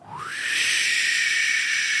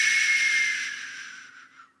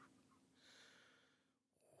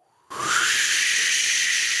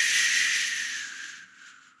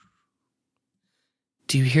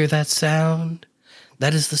Do you hear that sound?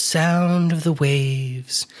 That is the sound of the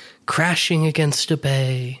waves crashing against a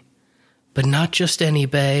bay. But not just any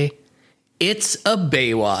bay. It's a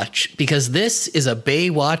Baywatch, because this is a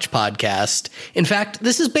Baywatch podcast. In fact,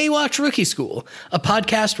 this is Baywatch Rookie School, a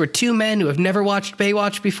podcast where two men who have never watched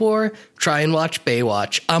Baywatch before try and watch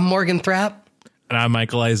Baywatch. I'm Morgan Thrapp. And I'm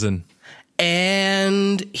Michael Eisen.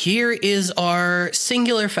 And here is our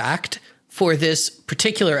singular fact for this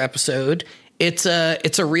particular episode. It's a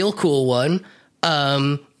real cool one.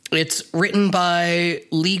 It's written by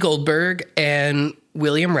Lee Goldberg and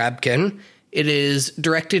William Rabkin. It is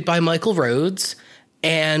directed by Michael Rhodes,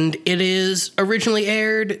 and it is originally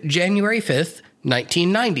aired January 5th,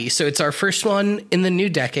 1990. So it's our first one in the new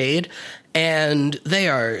decade, and they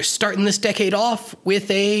are starting this decade off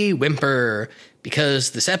with a whimper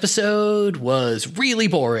because this episode was really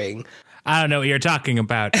boring. I don't know what you're talking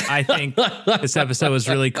about. I think this episode was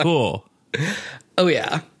really cool. Oh,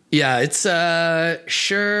 yeah. Yeah, it's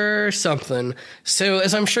sure something. So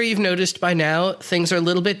as I'm sure you've noticed by now, things are a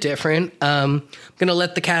little bit different. I'm going to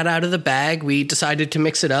let the cat out of the bag. We decided to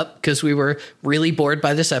mix it up because we were really bored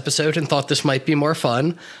by this episode and thought this might be more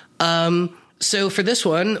fun. So for this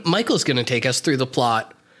one, Michael's going to take us through the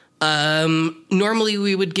plot. Normally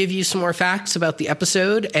we would give you some more facts about the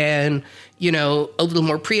episode and, you know, a little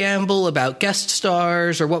more preamble about guest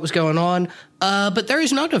stars or what was going on. But there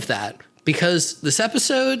is none of that because this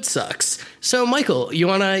episode sucks. So Michael, you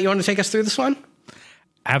want to take us through this one?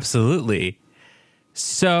 Absolutely.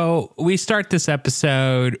 So we start this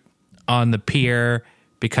episode on the pier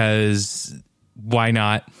because why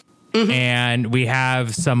not? Mm-hmm. And we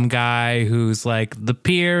have some guy who's like, the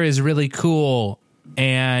pier is really cool.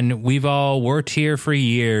 And we've all worked here for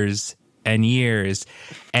years and years.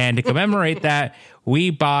 And to commemorate that,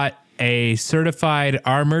 we bought a certified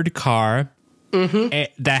armored car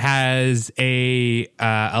that has a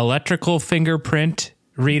electrical fingerprint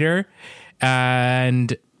reader.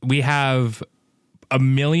 And we have $1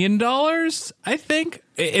 million, I think.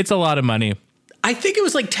 It's a lot of money. I think it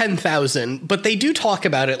was like 10,000, but they do talk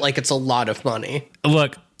about it like it's a lot of money.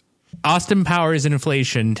 Look, Austin Powers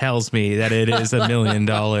inflation tells me that it is $1 million,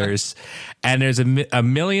 and there's $1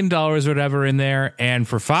 million or whatever in there. And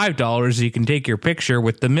for $5, you can take your picture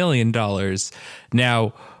with the $1 million.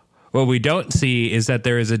 Now, what we don't see is that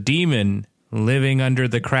there is a demon living under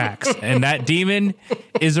the cracks, and that demon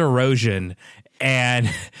is erosion. And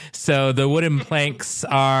so the wooden planks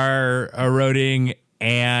are eroding,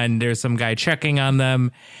 and there's some guy checking on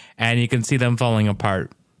them, and you can see them falling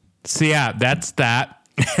apart. So yeah, that's that.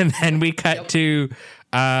 And then we cut to,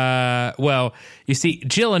 you see,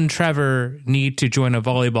 Jill and Trevor need to join a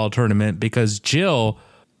volleyball tournament because Jill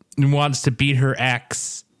wants to beat her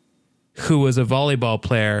ex, who was a volleyball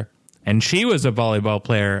player, and she was a volleyball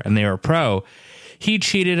player, and they were pro. He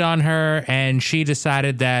cheated on her, and she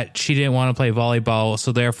decided that she didn't want to play volleyball,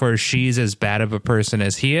 so therefore she's as bad of a person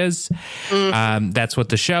as he is. That's what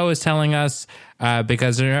the show is telling us,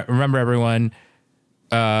 because remember, everyone,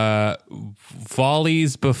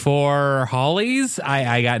 volleys before hollies.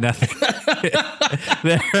 I got nothing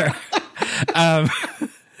there.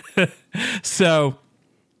 So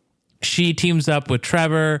she teams up with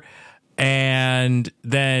Trevor, and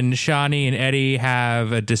then Shawnee and Eddie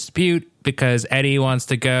have a dispute because Eddie wants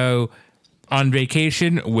to go on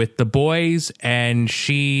vacation with the boys, and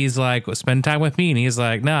she's like, well, spend time with me, and he's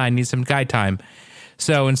like, no, I need some guy time.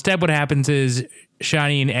 So instead what happens is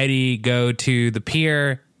Shawnee and Eddie go to the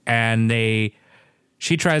pier, and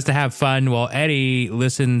she tries to have fun while Eddie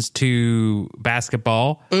listens to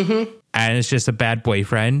basketball, and it's just a bad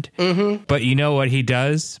boyfriend. But you know what he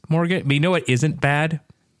does, Morgan? But you know what isn't bad?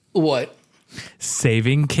 What?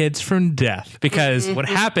 Saving kids from death. Because what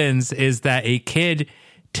happens is that a kid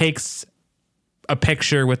takes a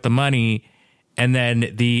picture with the money, and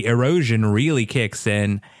then the erosion really kicks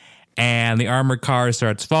in, and the armored car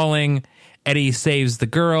starts falling. Eddie saves the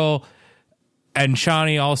girl, and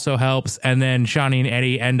Shawnee also helps, and then Shawnee and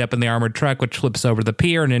Eddie end up in the armored truck, which flips over the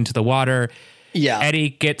pier and into the water. Yeah. Eddie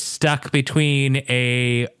gets stuck between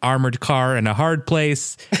a armored car and a hard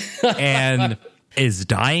place and is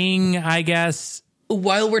dying, I guess.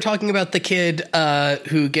 While we're talking about the kid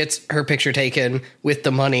who gets her picture taken with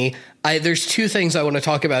the money, there's two things I want to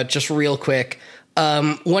talk about just real quick.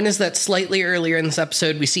 One is that slightly earlier in this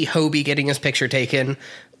episode, we see Hobie getting his picture taken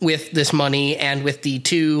with this money and with the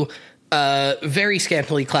two very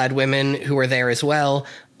scantily clad women who are there as well.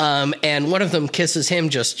 And one of them kisses him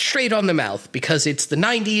just straight on the mouth because it's the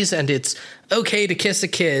 90s and it's okay to kiss a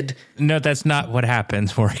kid. No, that's not what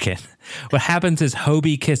happens, Morgan. What happens is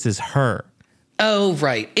Hobie kisses her. Oh,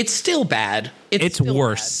 right. It's still bad. It's still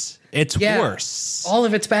worse. Bad. It's worse. All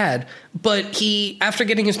of it's bad. But he, after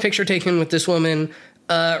getting his picture taken with this woman,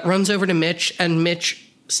 runs over to Mitch, and Mitch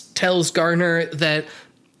tells Garner that,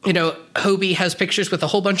 you know, Hobie has pictures with a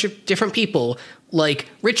whole bunch of different people, like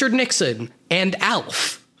Richard Nixon and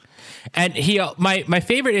Alf. And my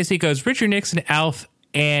favorite is he goes, Richard Nixon, Alf,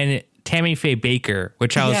 and Tammy Faye Baker,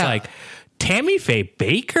 which I was like, Tammy Faye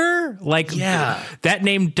Baker? Like, that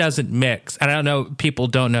name doesn't mix. And I don't know, people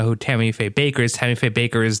don't know who Tammy Faye Baker is. Tammy Faye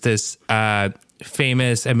Baker is this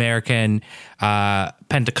famous American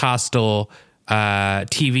Pentecostal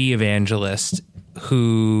TV evangelist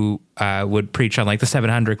who would preach on like the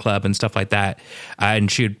 700 Club and stuff like that.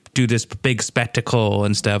 And she would do this big spectacle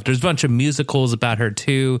and stuff. There's a bunch of musicals about her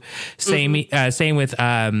too. Same with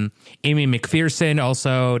Amy McPherson,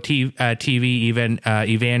 also TV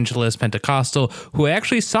evangelist Pentecostal, who I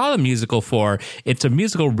actually saw the musical for. It's a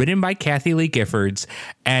musical written by Kathy Lee Giffords,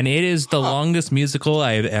 and it is the longest musical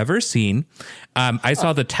I have ever seen. I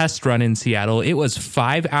saw the test run in Seattle. It was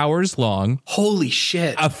 5 hours long. Holy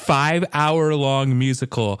shit. A 5 hour long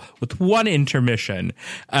musical with one intermission.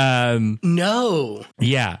 No.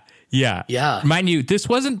 Yeah. Mind you, this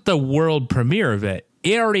wasn't the world premiere of it.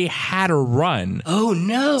 It already had a run. Oh,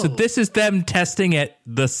 no. So this is them testing it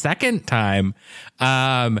the second time.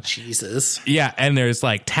 Jesus. Yeah, and there's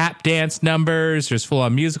like tap dance numbers. There's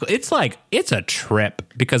full-on musical. It's a trip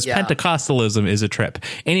because Pentecostalism is a trip.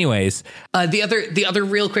 Anyways. The other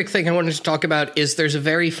real quick thing I wanted to talk about is there's a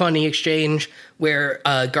very funny exchange where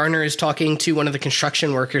Garner is talking to one of the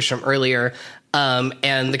construction workers from earlier.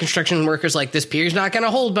 And the construction worker's like, this pier's not going to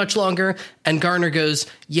hold much longer. And Garner goes,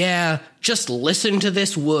 yeah, just listen to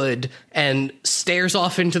this wood, and stares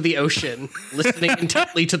off into the ocean, listening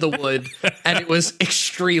intently to the wood. And it was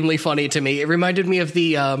extremely funny to me. It reminded me of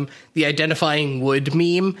the identifying wood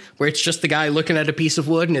meme, where it's just the guy looking at a piece of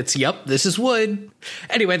wood and it's, yep, this is wood.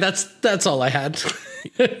 Anyway, that's all I had.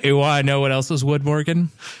 You want to know what else is wood,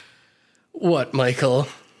 Morgan? What, Michael?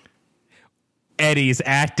 Eddie's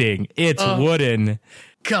acting. It's wooden.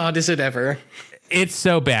 God, is it ever? It's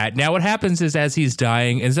so bad. Now, what happens is, as he's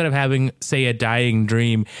dying, instead of having, say, a dying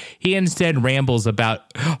dream, he instead rambles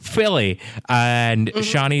about Philly. And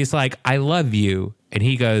Shawnee's like, I love you. And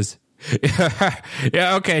he goes,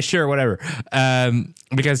 yeah, okay, sure, whatever.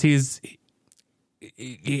 Because he's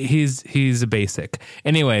a basic.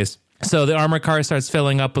 Anyways. So the armored car starts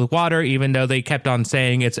filling up with water, even though they kept on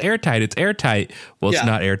saying it's airtight. It's airtight. Well, it's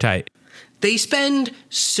not airtight. They spend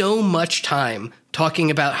so much time talking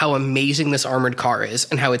about how amazing this armored car is,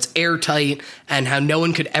 and how it's airtight, and how no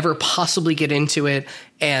one could ever possibly get into it,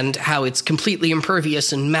 and how it's completely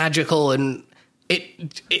impervious and magical, and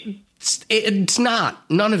it's not.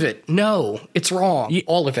 None of it. No, it's wrong.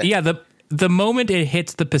 All of it. Yeah, the moment it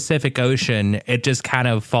hits the Pacific Ocean, it just kind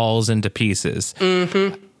of falls into pieces.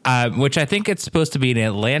 Mm-hmm. Which I think it's supposed to be an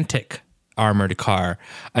Atlantic armored car.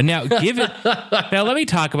 Now, now let me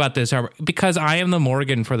talk about this because I am the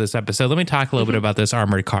Morgan for this episode. Let me talk a little bit about this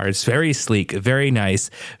armored car. It's very sleek, very nice,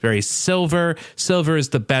 very silver. Silver is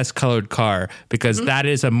the best colored car because that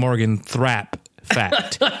is a Morgan Thrapp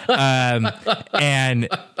fact. And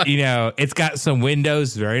you know, it's got some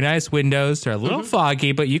windows, very nice windows. They're a little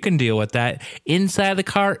foggy, but you can deal with that. Inside the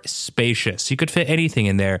car, spacious. You could fit anything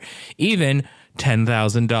in there, even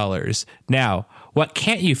 $10,000. Now, what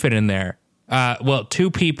can't you fit in there? Well, two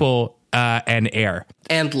people and air.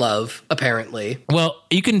 And love, apparently. Well,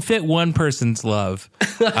 you can fit one person's love,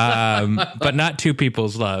 but not two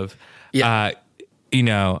people's love. Yeah.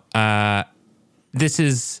 This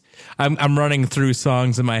is... I'm running through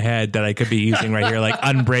songs in my head that I could be using right here, like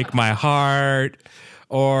Unbreak My Heart,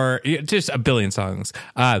 or just a billion songs.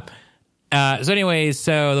 So anyways,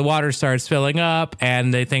 so the water starts filling up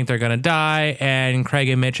and they think they're going to die. And Craig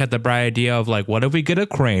and Mitch had the bright idea of like, what if we get a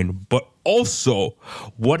crane? But also,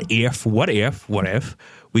 what if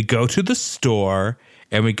we go to the store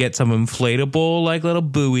and we get some inflatable like little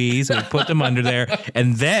buoys and we put them under there.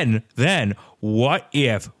 And then what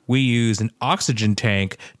if we use an oxygen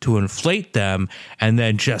tank to inflate them and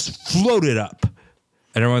then just float it up?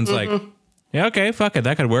 And everyone's like, yeah, okay, fuck it.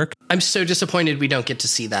 That could work. I'm so disappointed we don't get to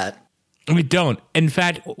see that. We don't. In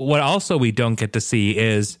fact, what also we don't get to see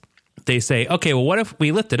is they say, okay, well, what if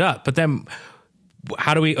we lift it up? But then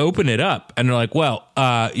how do we open it up? And they're like, well,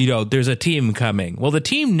 there's a team coming. Well, the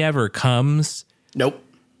team never comes. Nope.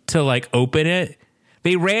 To like open it.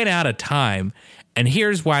 They ran out of time. And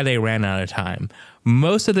here's why they ran out of time.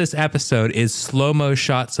 Most of this episode is slow-mo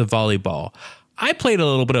shots of volleyball. I played a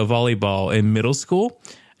little bit of volleyball in middle school.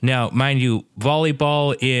 Now, mind you,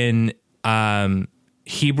 volleyball in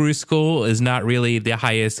Hebrew school is not really the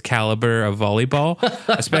highest caliber of volleyball,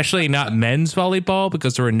 especially not men's volleyball,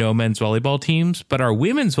 because there were no men's volleyball teams, but our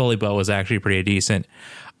women's volleyball was actually pretty decent.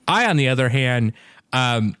 I, on the other hand,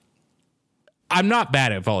 I'm not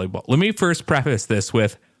bad at volleyball. Let me first preface this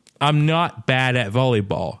with, I'm not bad at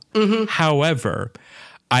volleyball. Mm-hmm. However,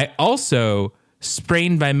 I also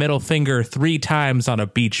sprained my middle finger 3 times on a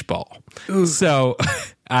beach ball. Ooh. So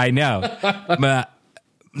I know. But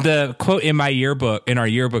the quote in our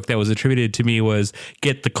yearbook that was attributed to me was,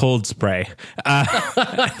 "Get the cold spray."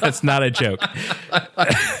 That's not a joke.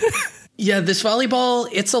 Yeah, this volleyball,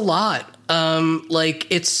 it's a lot.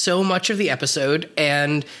 It's so much of the episode,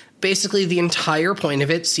 and basically the entire point of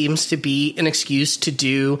it seems to be an excuse to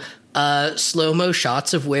do slow-mo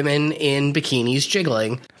shots of women in bikinis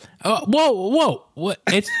jiggling. Oh, whoa! What?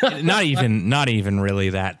 It's not even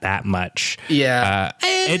really that much. Yeah,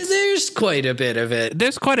 there's quite a bit of it.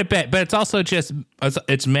 There's quite a bit, but it's also just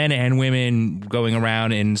it's men and women going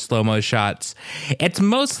around in slow mo shots. It's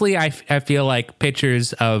mostly I feel like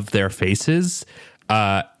pictures of their faces.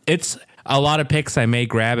 It's a lot of pics I may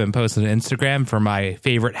grab and post on Instagram for my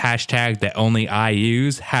favorite hashtag that only I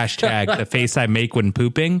use, hashtag the face I make when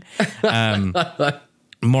pooping.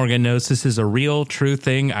 Morgan knows this is a real, true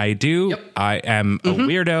thing I do. Yep. I am a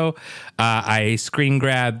weirdo. I screen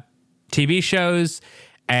grab TV shows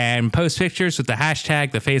and post pictures with the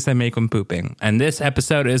hashtag the face I make when pooping. And this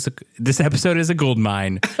episode is a gold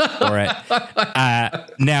mine for it.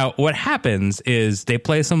 Now, what happens is they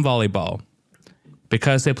play some volleyball.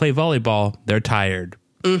 Because they play volleyball, they're tired.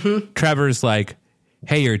 Mm-hmm. Trevor's like,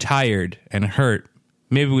 "Hey, you're tired and hurt.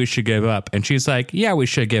 Maybe we should give up." And she's like, "Yeah, we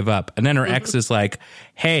should give up." And then her ex is like,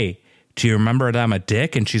 "Hey, do you remember that I'm a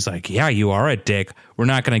dick?" And she's like, "Yeah, you are a dick. We're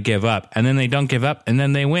not going to give up." And then they don't give up, and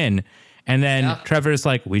then they win. And then Trevor's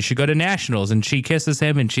like, "We should go to nationals." And she kisses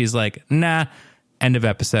him, and she's like, "Nah." End of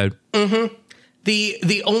episode. Mm-hmm.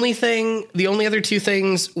 The only other 2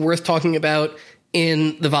 things worth talking about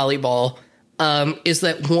in the volleyball is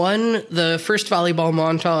that the first volleyball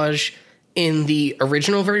montage in the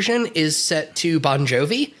original version is set to Bon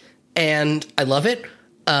Jovi, and I love it.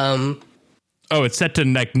 It's set to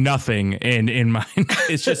like nothing in mine.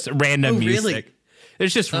 It's just random music. Really?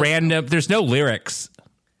 It's just random. There's no lyrics.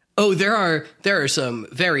 Oh, there are some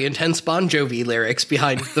very intense Bon Jovi lyrics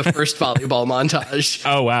behind the first volleyball montage.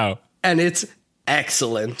 Oh, wow. And it's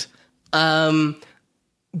excellent.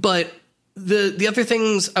 But the other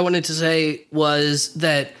things I wanted to say was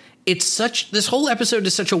that this whole episode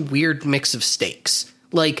is such a weird mix of stakes.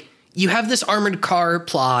 Like, you have this armored car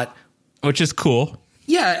plot, which is cool.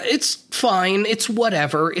 Yeah, it's fine. It's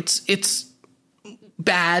whatever. It's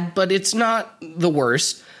bad, but it's not the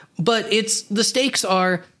worst. But the stakes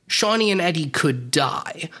are Shawnee and Eddie could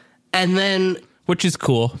die. And then, which is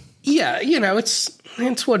cool. Yeah,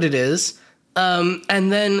 it's what it is.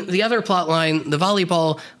 And then the other plot line, the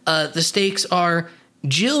volleyball, the stakes are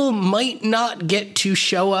Jill might not get to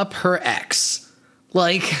show up her ex.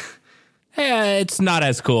 Like, it's not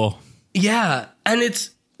as cool. Yeah. And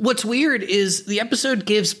what's weird is the episode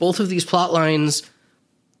gives both of these plot lines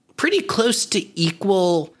pretty close to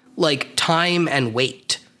equal, like, time and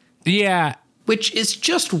weight. Yeah. Which is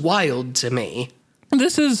just wild to me.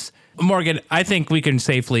 This is, Morgan, I think we can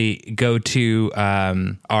safely go to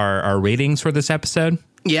our ratings for this episode.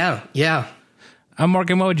 Yeah.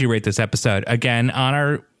 Morgan, what would you rate this episode? Again, on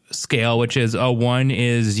our scale, which is 1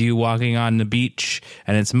 is you walking on the beach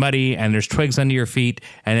and it's muddy and there's twigs under your feet,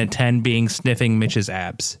 and a 10 being sniffing Mitch's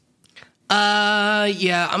abs.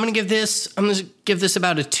 Yeah, I'm gonna give this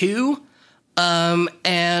about a 2.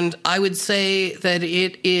 And I would say that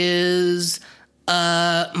it is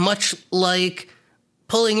much like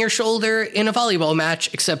pulling your shoulder in a volleyball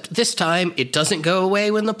match, except this time it doesn't go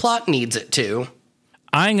away when the plot needs it to.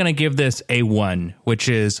 I'm going to give this a 1, which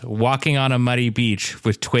is walking on a muddy beach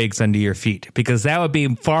with twigs under your feet, because that would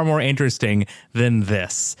be far more interesting than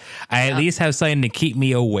this. I at least have something to keep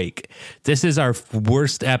me awake. This is our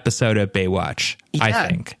worst episode of Baywatch, I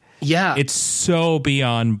think. Yeah. It's so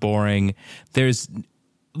beyond boring. There's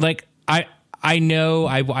like, I know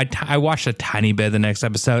I watched a tiny bit of the next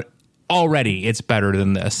episode. Already, it's better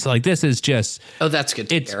than this. Like, this is just... Oh, that's good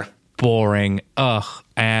to hear. It's boring. Ugh.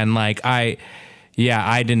 And like, I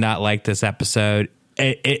did not like this episode.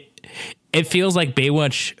 It feels like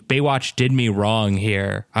Baywatch did me wrong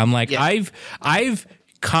here. I'm like, yeah. I've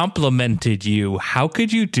complimented you. How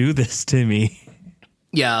could you do this to me?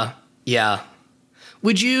 Yeah.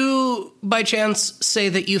 Would you, by chance, say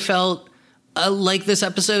that you felt like this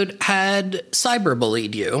episode had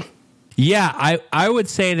cyberbullied you? Yeah, I would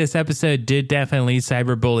say this episode did definitely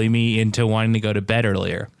cyberbully me into wanting to go to bed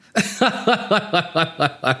earlier.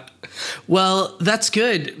 Well, that's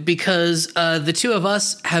good because the two of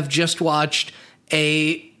us have just watched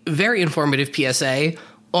a very informative PSA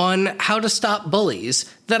on how to stop bullies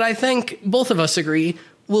that I think both of us agree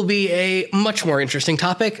will be a much more interesting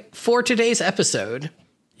topic for today's episode.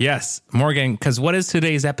 Yes, Morgan, because what is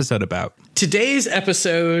today's episode about? Today's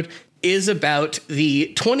episode is about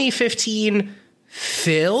the 2015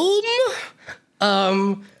 film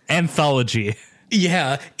Anthology.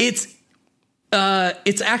 Yeah, it's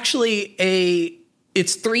actually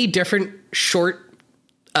it's three different short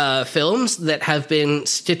films that have been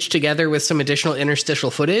stitched together with some additional interstitial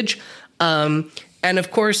footage. And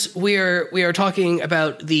of course, we are talking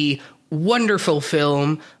about the wonderful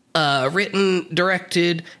film written,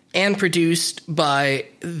 directed, and produced by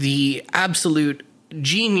the absolute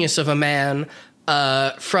genius of a man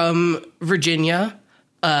from Virginia.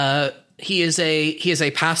 He is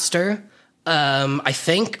a pastor, I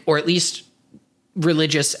think, or at least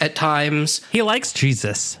religious at times. He likes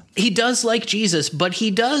Jesus. He does like Jesus, but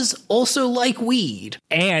he does also like weed.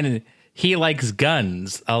 And he likes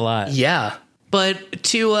guns a lot. Yeah. But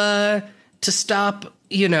to stop,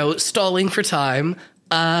 stalling for time,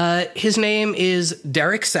 his name is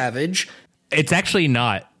Derek Savage. It's actually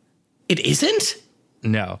not. It isn't?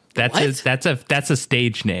 No. That's a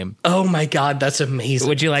stage name. Oh my God, that's amazing.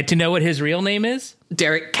 Would you like to know what his real name is?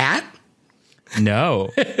 Derek Cat? No.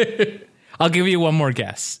 I'll give you one more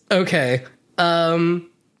guess. Okay. I'll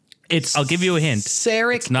give you a hint.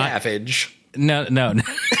 Sarek Savage. No.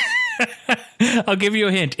 I'll give you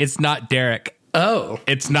a hint. It's not Derek. Oh.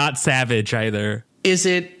 It's not Savage either. Is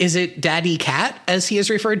it Daddy Cat, as he is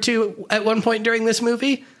referred to at one point during this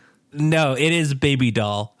movie? No, it is Baby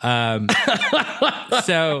Doll.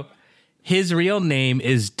 So his real name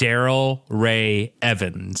is Daryl Ray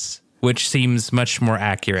Evans, which seems much more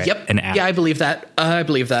accurate. Yep. And apt. Yeah, I believe that.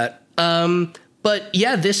 But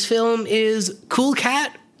yeah, this film is Cool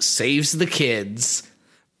Cat Saves the Kids.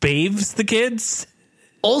 Baves the Kids?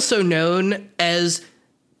 Also known as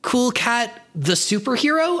Cool Cat the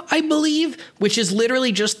Superhero, I believe, which is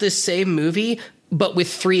literally just this same movie, but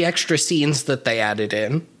with 3 extra scenes that they added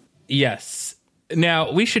in. Yes.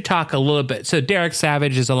 Now, we should talk a little bit. So Derek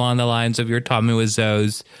Savage is along the lines of your Tommy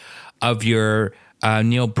Wiseau's, of your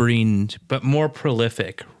Neil Breen, but more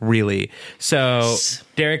prolific, really. So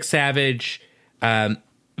Derek Savage's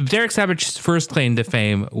first claim to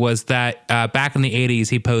fame was that back in the 80s,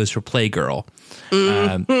 he posed for Playgirl.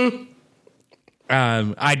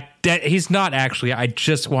 He's not actually. I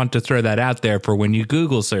just want to throw that out there for when you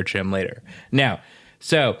Google search him later. Now,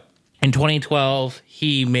 so in 2012,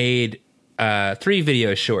 he made 3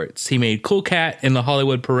 video shorts. He made Cool Cat in the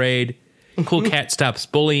Hollywood Parade, Cool Cat Stops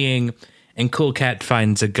Bullying, and Cool Cat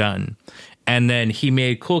Finds a Gun. And then he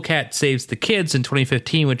made Cool Cat Saves the Kids in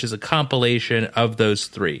 2015, which is a compilation of those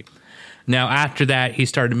 3. Now, after that, he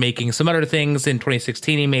started making some other things. In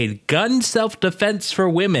 2016, he made Gun Self-Defense for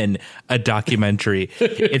Women, a documentary.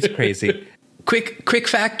 It's crazy. Quick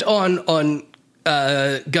fact on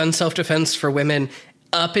gun self-defense for women.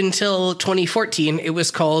 Up until 2014, it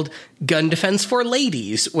was called Gun Defense for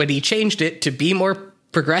Ladies, when he changed it to be more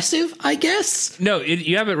progressive, I guess. No,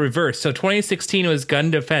 you have it reversed. So 2016 was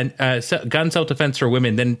Gun Self-Defense for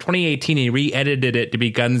Women. Then 2018, he re-edited it to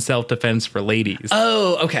be Gun Self-Defense for Ladies.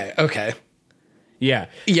 Oh, okay. Yeah.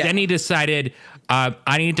 Then he decided,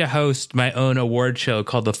 I need to host my own award show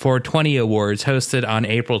called the 420 Awards, hosted on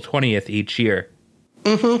April 20th each year.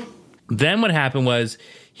 Mm-hmm. Then what happened was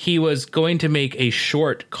he was going to make a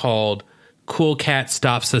short called Cool Cat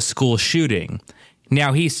Stops a School Shooting.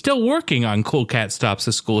 Now, he's still working on Cool Cat Stops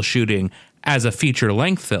a School Shooting as a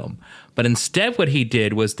feature-length film. But instead what he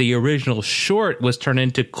did was the original short was turned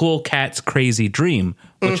into Cool Cat's Crazy Dream,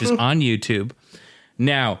 which is on YouTube.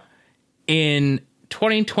 Now, in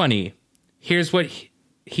 2020, here's what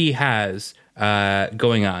he has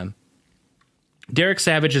going on. Derek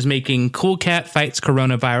Savage is making Cool Cat Fights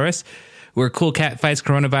Coronavirus, where Cool Cat fights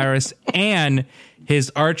coronavirus, and his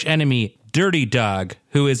arch enemy, Dirty Dog,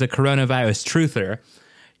 who is a coronavirus truther.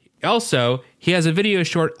 Also, he has a video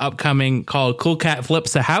short upcoming called Cool Cat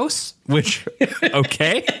Flips a House, which,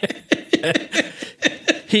 okay.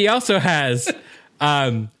 He also has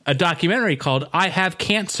a documentary called I Have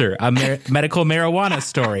Cancer, a medical marijuana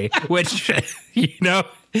story, which,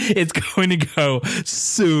 it's going to go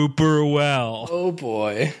super well. Oh,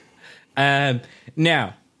 boy.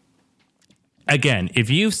 Now, again, if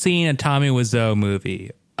you've seen a Tommy Wiseau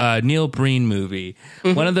movie, a Neil Breen movie,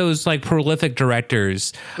 one of those like prolific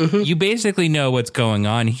directors, you basically know what's going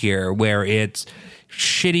on here, where it's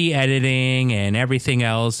shitty editing and everything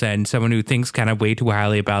else, and someone who thinks kind of way too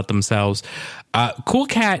highly about themselves. Cool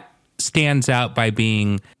Cat stands out by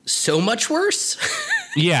being so much worse.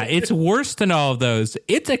 yeah, it's worse than all of those.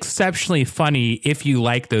 It's exceptionally funny if you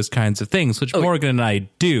like those kinds of things, which Morgan and I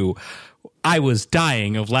do. I was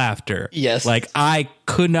dying of laughter. Yes. Like, I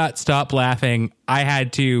could not stop laughing. I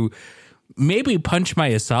had to maybe punch my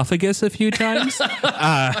esophagus a few times.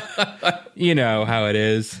 You know how it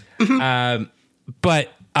is. But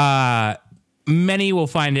many will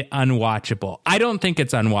find it unwatchable. I don't think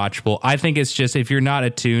it's unwatchable. I think it's just if you're not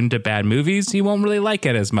attuned to bad movies, you won't really like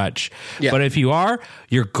it as much. Yeah. But if you are,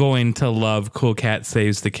 you're going to love Cool Cat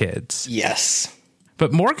Saves the Kids. Yes.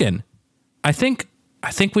 But Morgan, I think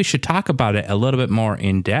we should talk about it a little bit more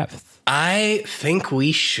in depth. I think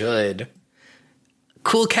we should.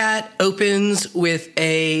 Cool Cat opens with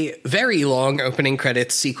a very long opening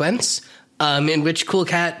credits sequence in which Cool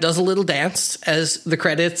Cat does a little dance as the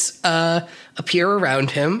credits appear around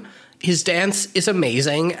him. His dance is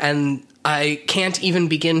amazing, and I can't even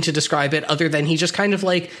begin to describe it other than he just kind of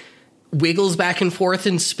like wiggles back and forth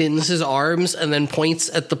and spins his arms and then points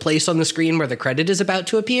at the place on the screen where the credit is about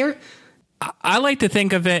to appear. I like to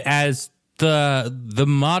think of it as the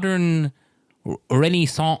modern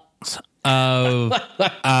renaissance of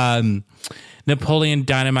Napoleon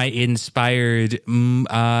Dynamite inspired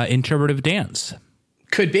interpretive dance.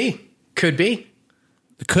 Could be,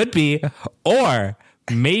 or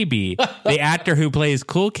maybe the actor who plays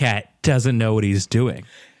Cool Cat doesn't know what he's doing.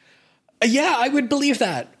 Yeah, I would believe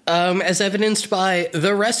that, as evidenced by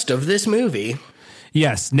the rest of this movie.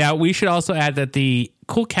 Yes. Now, we should also add that the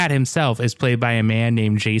Cool Cat himself is played by a man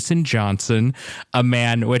named Jason Johnson, a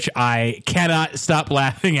man which I cannot stop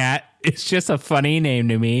laughing at. It's just a funny name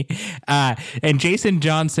to me. And Jason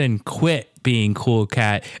Johnson quit being Cool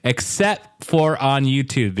Cat, except for on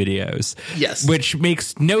YouTube videos. Yes. Which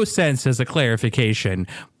makes no sense as a clarification.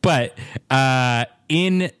 But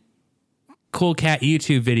in Cool Cat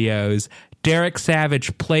YouTube videos, Derek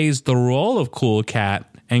Savage plays the role of Cool Cat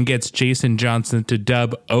and gets Jason Johnson to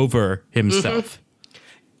dub over himself.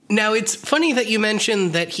 Mm-hmm. Now, it's funny that you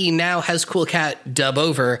mentioned that he now has Cool Cat dub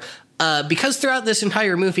over, because throughout this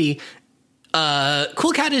entire movie,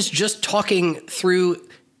 Cool Cat is just talking through.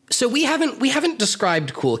 So we haven't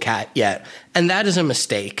described Cool Cat yet, and that is a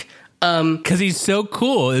mistake. Because he's so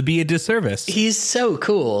cool, it'd be a disservice. He's so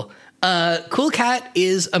cool. Cool Cat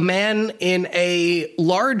is a man in a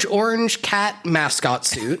large orange cat mascot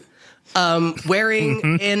suit,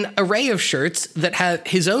 wearing an array of shirts that have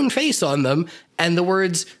his own face on them and the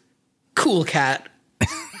words Cool Cat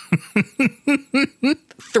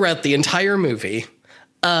throughout the entire movie.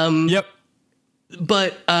 Yep.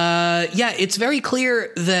 But yeah, it's very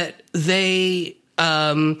clear that they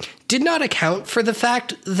did not account for the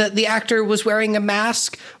fact that the actor was wearing a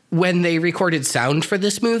mask when they recorded sound for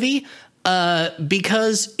this movie,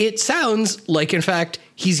 because it sounds like, in fact,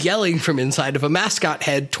 he's yelling from inside of a mascot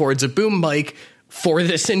head towards a boom mic for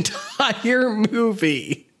this entire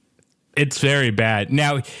movie. It's very bad.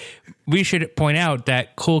 Now, we should point out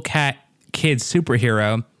that Cool Cat Kid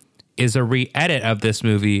Superhero is a re-edit of this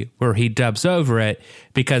movie where he dubs over it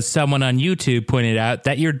because someone on YouTube pointed out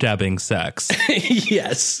that your dubbing sucks.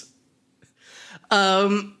 Yes.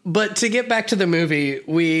 But to get back to the movie,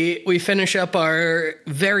 we finish up our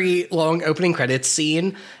very long opening credits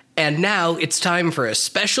scene, and now it's time for a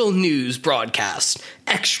special news broadcast.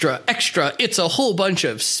 Extra, extra, it's a whole bunch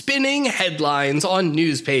of spinning headlines on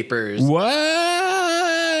newspapers.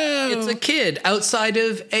 Whoa! It's a kid outside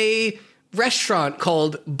of a restaurant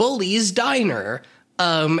called Bully's Diner.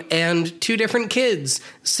 And two different kids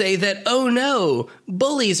say that, oh no,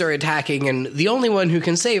 bullies are attacking and the only one who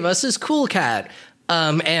can save us is Cool Cat.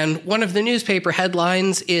 And one of the newspaper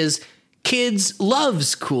headlines is, Kids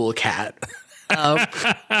loves Cool Cat.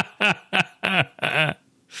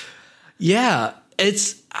 Yeah,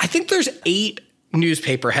 I think there's 8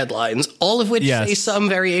 newspaper headlines, all of which say some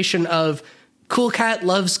variation of Cool Cat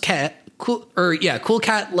loves cat. Cool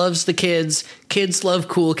Cat loves the kids. Kids love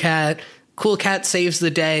Cool Cat. Cool Cat saves the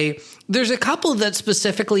day. There's a couple that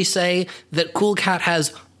specifically say that Cool Cat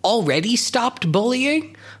has already stopped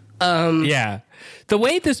bullying. Yeah. The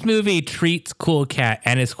way this movie treats Cool Cat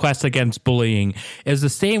and his quest against bullying is the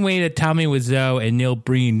same way that Tommy Wiseau and Neil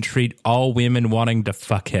Breen treat all women wanting to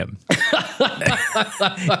fuck him.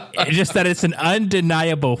 Just that it's an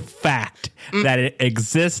undeniable fact that it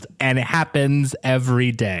exists and it happens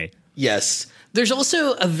every day. Yes. There's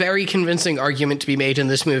also a very convincing argument to be made in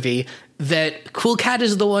this movie that Cool Cat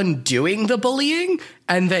is the one doing the bullying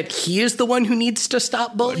and that he is the one who needs to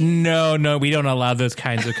stop bullying. No, we don't allow those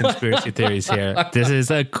kinds of conspiracy theories here. This is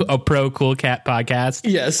a pro Cool Cat podcast.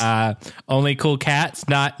 Yes. Only cool cats,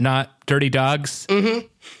 not dirty dogs. Mm-hmm.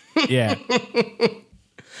 Yeah.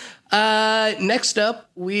 Next up,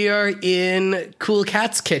 we are in Cool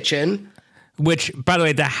Cat's kitchen. Which, by the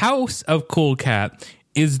way, the house of Cool Cat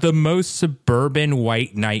is the most suburban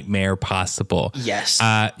white nightmare possible. Yes.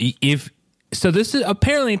 This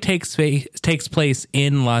apparently takes place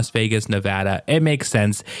in Las Vegas, Nevada. It makes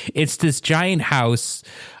sense. It's this giant house.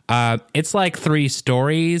 It's like 3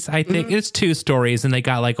 stories, I think. Mm-hmm. It's 2 stories, and they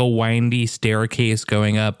got like a windy staircase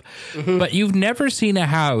going up. Mm-hmm. But you've never seen a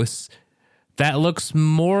house that looks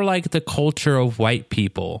more like the culture of white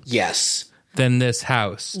people. Yes. Than this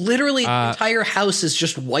house. Literally, the entire house is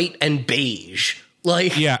just white and beige.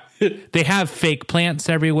 Like, yeah, they have fake plants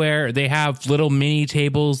everywhere. They have little mini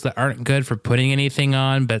tables that aren't good for putting anything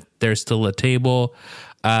on, but they're still a table.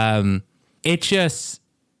 It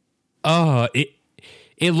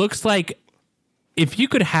looks like if you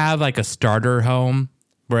could have like a starter home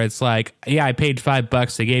where it's like, yeah, I paid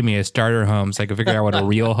 $5. They gave me a starter home so I could figure out what a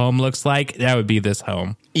real home looks like. That would be this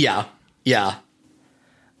home. Yeah. Yeah.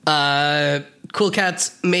 Cool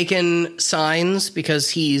Cat's making signs because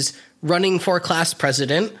he's running for class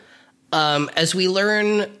president. As we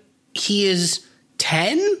learn, he is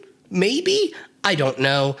 10, maybe? I don't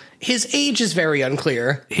know. His age is very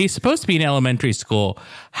unclear. He's supposed to be in elementary school.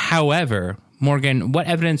 However, Morgan, what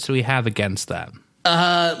evidence do we have against that?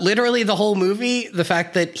 Literally the whole movie, the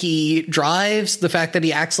fact that he drives, the fact that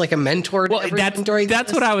he acts like a mentor to everyone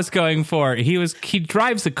that's what I was going for. He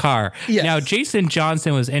drives a car. Yes. Now, Jason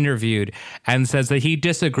Johnson was interviewed and says that he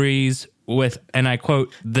disagrees with, and I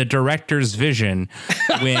quote, the director's vision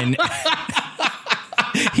when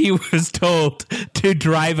he was told to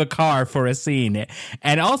drive a car for a scene,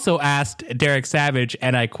 and also asked Derek Savage,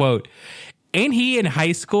 and I quote, ain't he in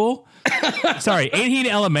high school? Sorry, ain't he in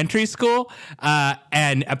elementary school?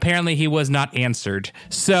 And apparently he was not answered.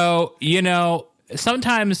 So,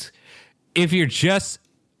 sometimes if you're just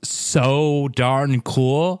so darn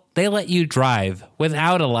cool, they let you drive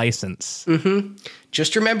without a license. Mm-hmm.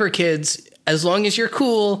 Just remember, kids, as long as you're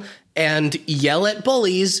cool and yell at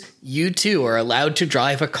bullies, you too are allowed to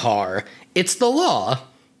drive a car. It's the law.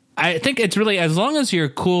 I think it's really, as long as you're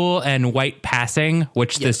cool and white passing,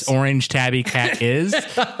 which this orange tabby cat is,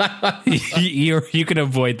 you can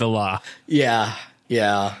avoid the law. Yeah,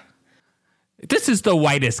 yeah. This is the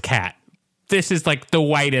whitest cat. This is like the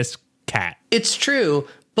whitest cat. It's true,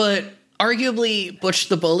 but arguably Butch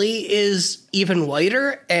the Bully is even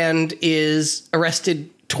whiter and is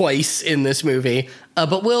arrested twice in this movie.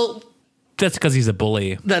 That's because he's a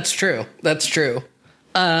bully. That's true. That's true.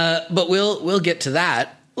 But we'll get to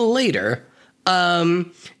that later.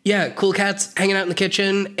 Cool Cat's hanging out in the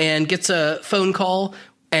kitchen and gets a phone call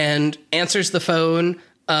and answers the phone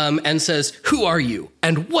and says, "Who are you?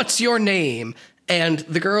 And what's your name?" And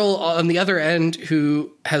the girl on the other end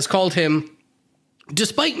who has called him,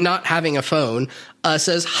 despite not having a phone,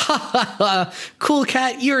 says, "Ha ha ha, Cool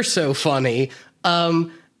Cat, you're so funny."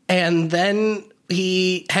 And then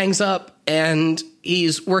he hangs up and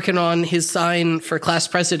he's working on his sign for class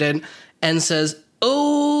president and says,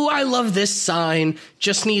 "Oh, I love this sign.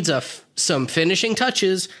 Just needs some finishing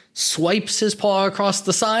touches." Swipes his paw across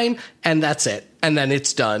the sign, and that's it. And then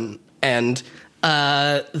it's done. And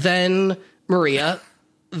then Maria,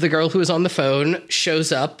 the girl who is on the phone,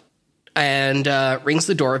 shows up and rings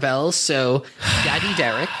the doorbell. So Daddy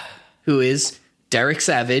Derek, who is Derek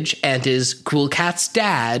Savage and is Cool Cat's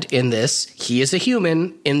dad in this, he is a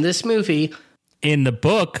human in this movie. In the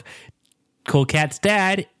book, Cool Cat's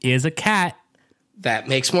dad is a cat. That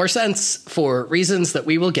makes more sense for reasons that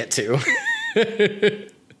we will get to.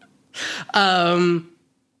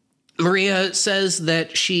 Maria says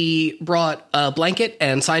that she brought a blanket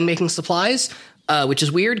and sign-making supplies, which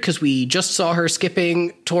is weird because we just saw her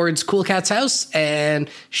skipping towards Cool Cat's house, and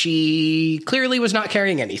she clearly was not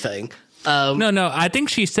carrying anything. No, I think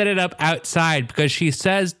she set it up outside because she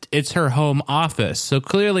says it's her home office. So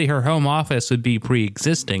clearly her home office would be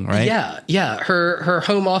pre-existing, right? Yeah. Her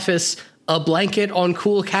home office, a blanket on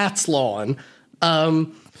Cool Cat's lawn.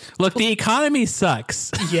 Look, the economy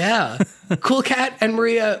sucks. Yeah. Cool Cat and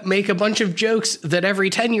Maria make a bunch of jokes that every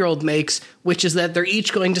 10-year-old makes, which is that they're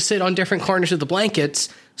each going to sit on different corners of the blankets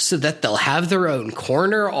so that they'll have their own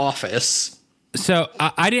corner office. So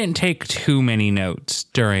I didn't take too many notes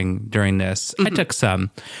during this. Mm-hmm. I took some.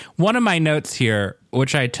 One of my notes here,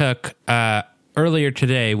 which I took earlier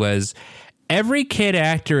today, was every kid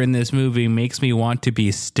actor in this movie makes me want to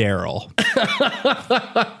be sterile.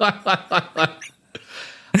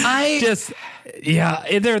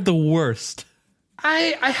 They're the worst.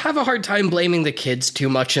 I have a hard time blaming the kids too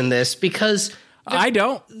much in this because I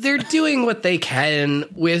don't. They're doing what they can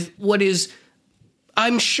with what is,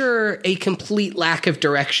 I'm sure, a complete lack of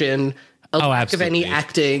direction a lack of absolutely. any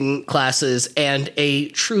acting classes, and a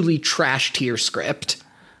truly trash tier script.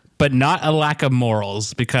 But not a lack of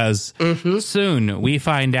morals, because soon we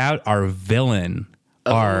find out our villain,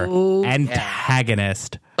 our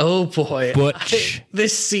antagonist, Oh boy. Butch,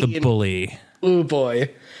 This scene. the bully. Oh boy.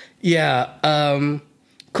 Yeah.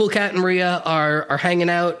 Cool Cat and Maria are hanging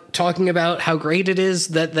out, talking about how great it is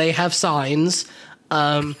that they have signs.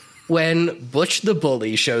 When Butch the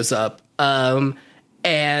bully shows up.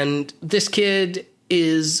 And this kid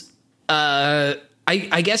is, I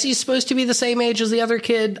guess he's supposed to be the same age as the other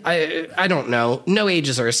kid. I don't know. No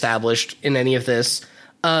ages are established in any of this.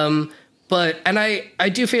 But I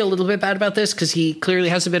do feel a little bit bad about this because he clearly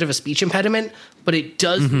has a bit of a speech impediment, but it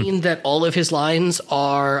does mean that all of his lines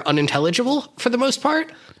are unintelligible for the most part.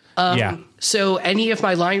 Yeah. So any of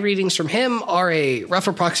my line readings from him are a rough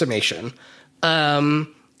approximation.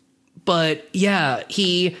 But yeah,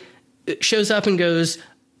 he shows up and goes,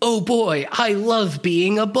 "Oh boy, I love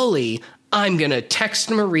being a bully. I'm going to text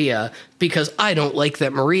Maria because I don't like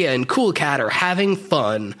that Maria and Cool Cat are having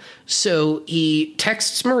fun." So he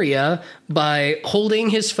texts Maria by holding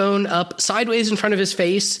his phone up sideways in front of his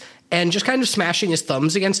face and just kind of smashing his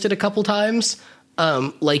thumbs against it a couple times,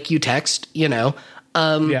 like you text, you know.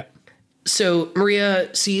 Yeah. So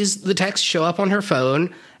Maria sees the text show up on her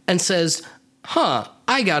phone and says, "Huh,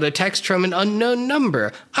 I got a text from an unknown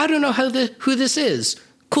number. I don't know who this is.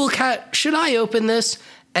 Cool Cat, should I open this?"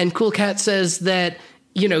 And Cool Cat says that,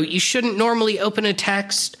 you know, you shouldn't normally open a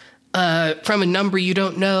text from a number you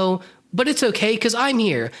don't know, but it's okay because I'm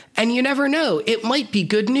here. And you never know. It might be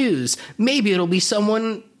good news. Maybe it'll be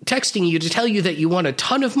someone texting you to tell you that you want a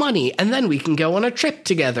ton of money, and then we can go on a trip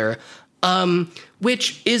together.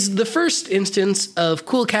 Which is the first instance of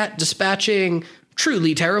Cool Cat dispatching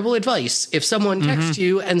truly terrible advice. If someone texts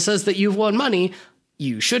you and says that you've won money,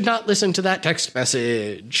 you should not listen to that text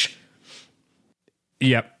message.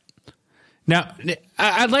 Yep. Now,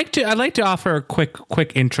 I'd like to offer a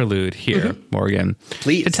quick interlude here, Morgan.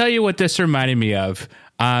 Please. To tell you what this reminded me of.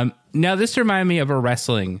 Now, this reminded me of a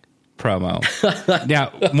wrestling promo.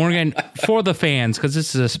 Now, Morgan, for the fans, because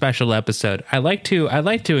this is a special episode, I'd like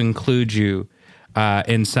to include you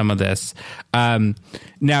in some of this.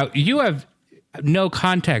 Now, you have no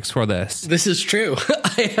context for this. This is true.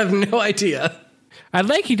 I have no idea. I'd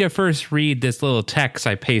like you to first read this little text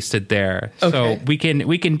I pasted there, Okay. so we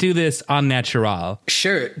can do this en natural.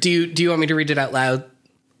 Sure. Do you want me to read it out loud?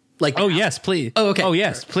 Like, Oh yes, please. Oh, okay. Oh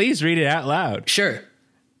yes, please read it out loud. sure.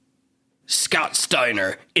 Scott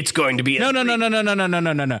Steiner, it's going to be No.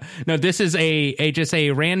 No, this is just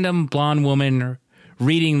a random blonde woman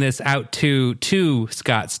reading this out to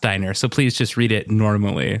Scott Steiner. So please just read it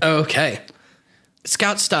normally. Okay.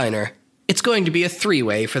 Scott Steiner, it's going to be a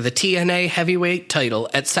three-way for the TNA heavyweight title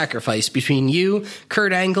at Sacrifice between you,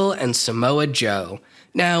 Kurt Angle, and Samoa Joe.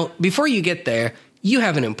 Now, before you get there, you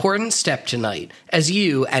have an important step tonight, as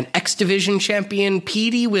you and X Division champion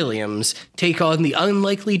P.D. Williams take on the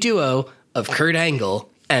unlikely duo of Kurt Angle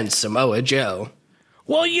and Samoa Joe.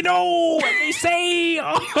 Well, you know, they say,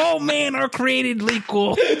 oh man, are created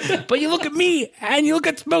equal. But you look at me and you look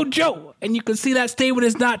at Samoa Joe and you can see that statement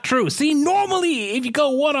is not true. See, normally if you go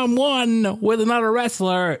one-on-one with another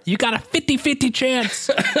wrestler, you got a 50-50 chance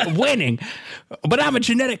of winning. But I'm a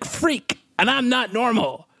genetic freak and I'm not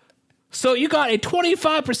normal. So you got a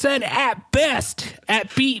 25% at best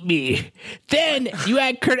at beat me. Then you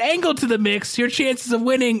add Kurt Angle to the mix, your chances of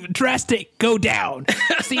winning drastic go down.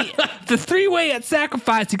 See, the three-way at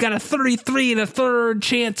Sacrifice, you got a 33 1/3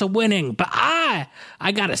 chance of winning. But I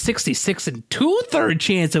got a 66 2/3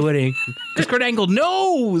 chance of winning. Because Kurt Angle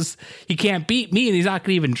knows he can't beat me and he's not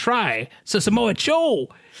going to even try. So Samoa Joe,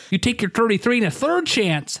 you take your 33 1/3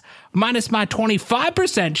 chance minus my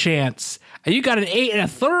 25% chance. And you got an 8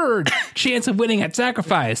 1/3 chance of winning at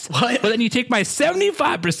Sacrifice. What? But then you take my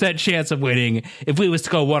 75% chance of winning if we was to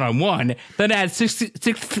go one-on-one, then add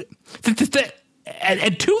 66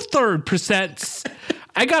 and 2/3%.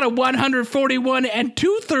 I got a 141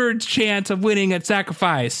 2/3 chance of winning at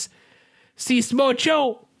Sacrifice. See, Samoa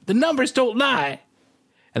Joe, the numbers don't lie.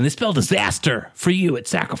 And they spell disaster for you at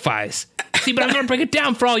Sacrifice. See, but I'm going to break it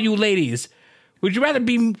down for all you ladies. Would you rather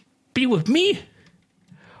be with me?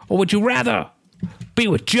 Or would you rather be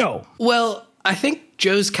with Joe? Well, I think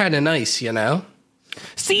Joe's kind of nice, you know?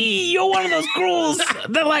 See, you're one of those girls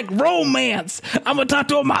that like romance. I'm going to talk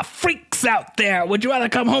to all my freaks out there. Would you rather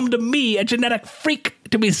come home to me, a genetic freak,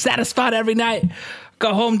 to be satisfied every night?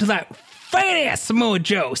 Go home to that fat-ass Samoa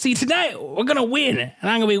Joe. See, tonight we're going to win, and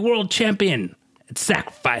I'm going to be world champion at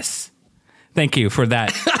Sacrifice. Thank you for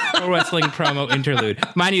that pro wrestling promo interlude.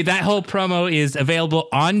 Mind you, that whole promo is available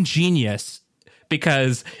on Genius.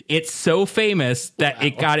 because it's so famous that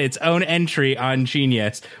it got its own entry on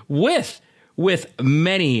Genius with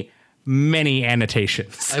many, many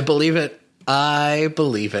annotations. I believe it.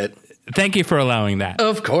 Thank you for allowing that.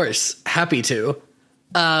 Of course. Happy to.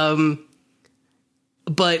 But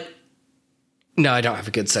no, I don't have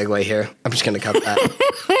a good segue here. I'm just going to cut that.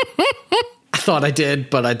 I thought I did,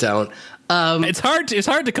 but I don't. It's hard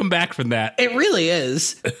to come back from that. It really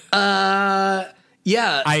is.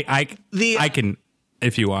 Yeah. I can,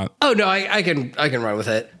 if you want. Oh no, I can run with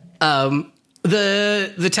it.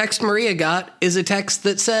 The text Maria got is a text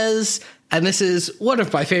that says, and this is one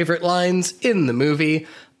of my favorite lines in the movie.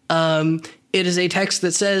 It is a text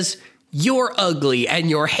that says, "You're ugly and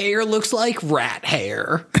your hair looks like rat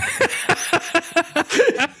hair."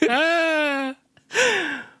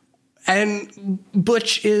 And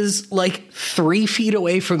Butch is like 3 feet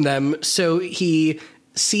away from them, so he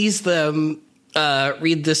sees them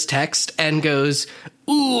read this text and goes,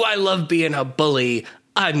 "Ooh, I love being a bully.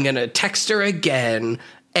 I'm gonna text her again."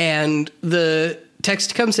 And the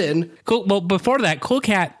text comes in. Cool. Well, before that, Cool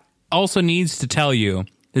Cat also needs to tell you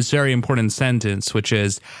this very important sentence, which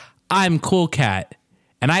is, "I'm Cool Cat,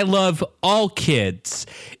 and I love all kids,"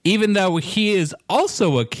 even though he is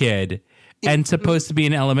also a kid and supposed to be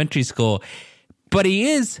in elementary school. But he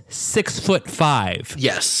is 6'5".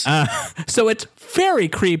 Yes. So it's very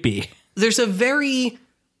creepy. There's a very,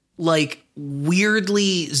 like,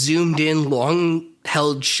 weirdly zoomed in, long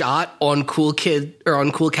held shot on Cool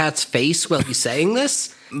Cat's face while he's saying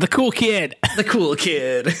this. The cool kid. The cool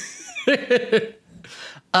kid.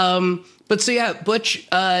 But so yeah, Butch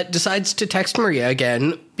decides to text Maria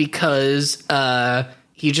again because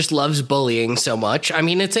he just loves bullying so much. I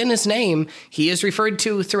mean, it's in his name. He is referred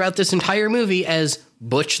to throughout this entire movie as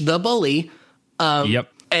Butch the Bully. Yep.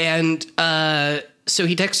 And so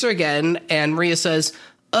he texts her again, and Maria says,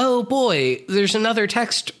 "Oh boy, there's another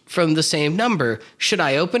text from the same number. Should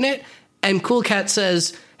I open it?" And Cool Cat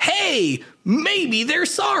says, "Hey, maybe they're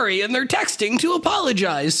sorry and they're texting to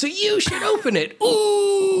apologize, so you should open it."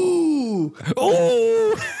 Ooh!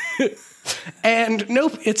 Ooh! And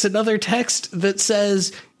nope, it's another text that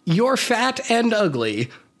says, "You're fat and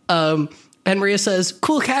ugly." And Maria says,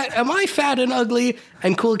 "Cool Cat, am I fat and ugly?"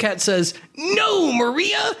 And Cool Cat says, "No,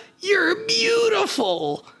 Maria, you're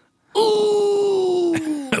beautiful." Ooh.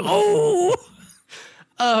 Oh,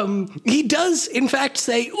 He does, in fact,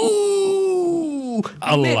 say "ooh"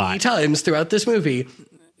 many lot. times throughout this movie.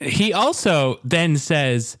 he also then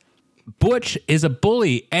says, Butch is a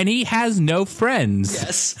bully and he has no friends.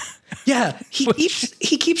 Yes. Yeah, he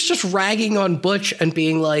keeps just ragging on Butch and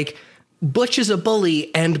being like, Butch is a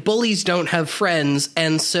bully and bullies don't have friends,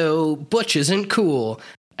 and so Butch isn't cool.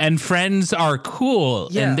 And friends are cool,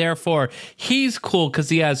 Yeah. and therefore he's cool because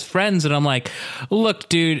he has friends. And I'm like, look,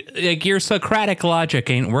 dude, like your Socratic logic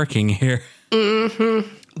ain't working here.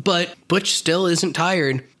 But Butch still isn't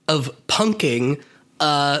tired of punking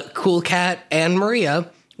Cool Cat and Maria,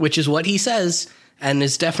 which is what he says, and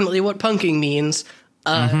is definitely what punking means.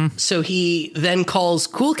 So he then calls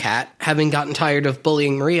Cool Cat, having gotten tired of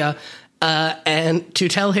bullying Maria, and to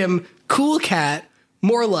tell him, "Cool Cat,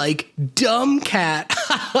 more like dumb cat."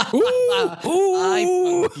 I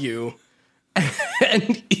punked you.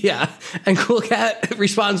 And yeah, and Cool Cat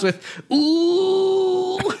responds with,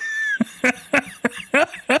 "Ooh."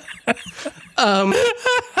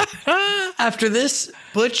 After this,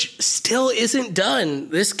 Butch still isn't done.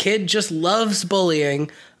 This kid just loves bullying.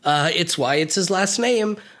 It's why it's his last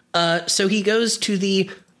name. So he goes to the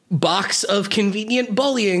box of convenient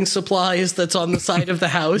bullying supplies that's on the side of the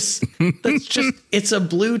house. It's a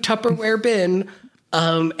blue Tupperware bin.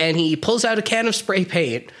 And he pulls out a can of spray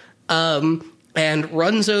paint, and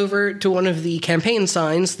runs over to one of the campaign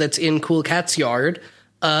signs that's in Cool Cat's yard,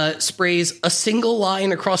 sprays a single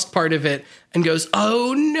line across part of it, and goes,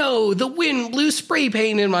 "Oh no, the wind blew spray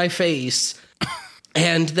paint in my face."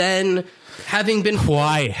 And then, having been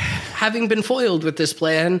foiled with this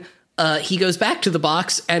plan, he goes back to the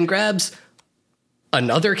box and grabs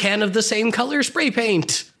another can of the same color spray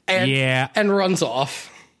paint and runs off.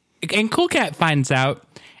 And Cool Cat finds out,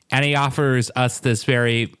 and he offers us this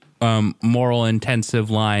very moral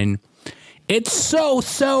intensive line. It's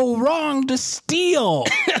so wrong to steal.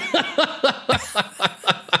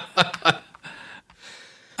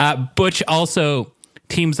 Butch also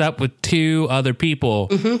teams up with 2 other people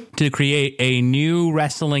to create a new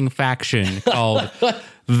wrestling faction called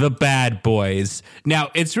the Bad Boys. Now,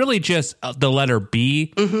 it's really just the letter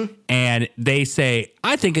B, and they say,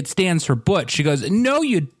 "I think it stands for Butch." She goes, "No,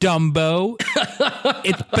 you dumbo.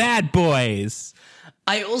 It's Bad Boys."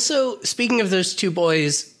 I also, speaking of those two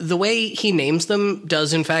boys, the way he names them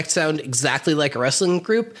does in fact sound exactly like a wrestling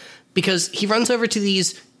group, because he runs over to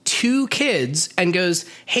these two kids and goes,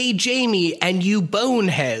 "Hey, Jamie, and you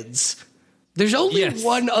boneheads." There's only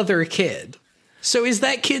one other kid. So is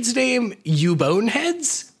that kid's name You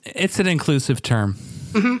Boneheads? It's an inclusive term.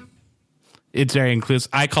 Mm-hmm. It's very inclusive.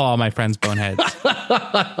 I call all my friends boneheads.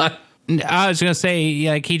 I was going to say,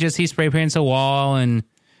 like, he spray paints a wall and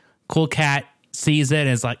Cool Cat sees it and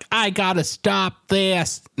is like, I gotta stop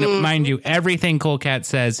this. Mind you, everything Cool Cat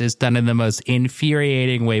says is done in the most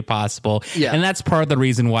infuriating way possible. Yeah. And that's part of the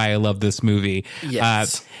reason why I love this movie.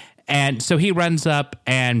 Yes. And so he runs up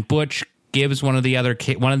and Butch gives one of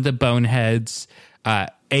the boneheads,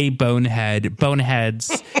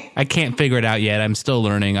 boneheads. I can't figure it out yet. I'm still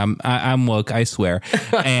learning. I'm woke, I swear.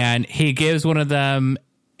 And he gives one of them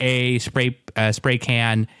a spray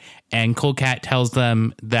can, and Cool Cat tells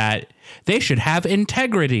them that they should have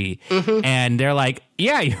integrity. Mm-hmm. And they're like,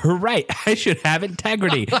 yeah, you're right. I should have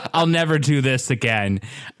integrity. I'll never do this again.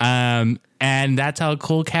 And that's how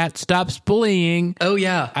Cool Cat stops bullying. Oh,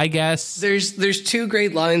 yeah. I guess. There's two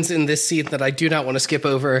great lines in this scene that I do not want to skip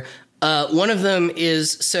over. One of them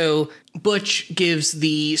is, so Butch gives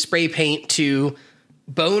the spray paint to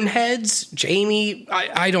Boneheads, Jamie.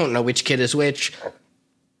 I don't know which kid is which.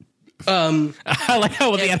 I like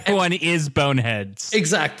how the other one is Boneheads.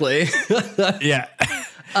 Exactly. Yeah.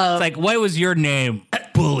 It's like, what was your name?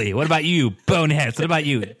 Bully. What about you? Boneheads. What about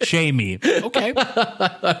you? Jamie. Okay.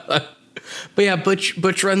 But yeah,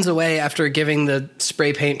 Butch runs away after giving the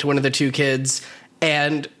spray paint to one of the two kids,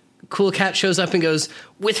 and Cool Cat shows up and goes,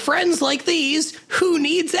 "With friends like these, who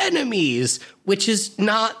needs enemies?" Which is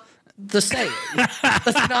not the same.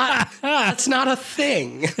 That's not a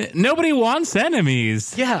thing. Nobody wants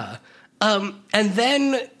enemies. Yeah. And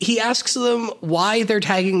then he asks them why they're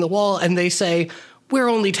tagging the wall, and they say, "We're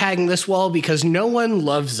only tagging this wall because no one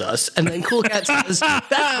loves us." And then Cool Cat says,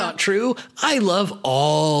 "That's not true. I love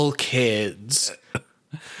all kids."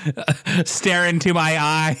 Stare into my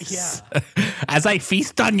eyes as I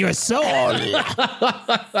feast on your soul.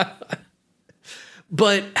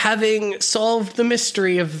 But having solved the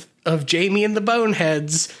mystery of Jamie and the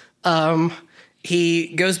Boneheads, he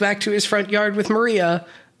goes back to his front yard with Maria,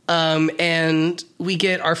 and we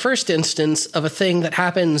get our first instance of a thing that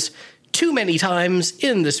happens too many times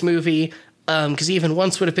in this movie, because even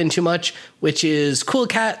once would have been too much, which is Cool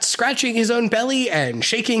Cat scratching his own belly and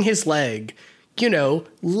shaking his leg. You know,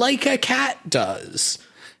 like a does.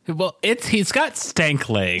 Well, he's got stank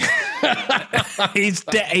leg.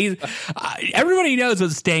 Everybody knows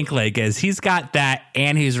what stank leg is. He's got that,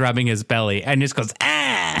 and he's rubbing his belly, and just goes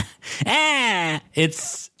ah.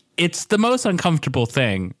 It's the most uncomfortable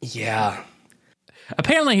thing. Yeah.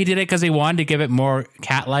 Apparently, he did it because he wanted to give it more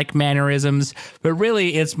cat-like mannerisms, but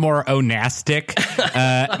really, it's more onastic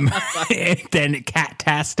than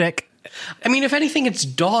cat-tastic. I mean, if anything, it's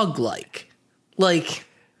dog-like. Like,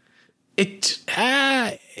 it...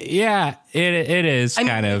 yeah, it is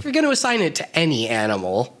kind of. If you're going to assign it to any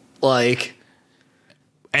animal, like...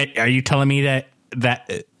 Are you telling me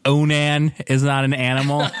that Onan is not an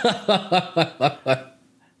animal?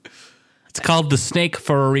 It's called the snake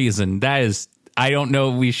for a reason. That is... I don't know.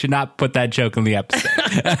 We should not put that joke in the episode.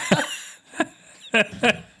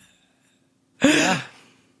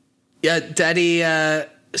 Yeah, Daddy...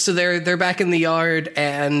 so they're back in the yard,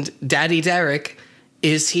 and Daddy Derek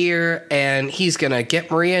is here, and he's gonna get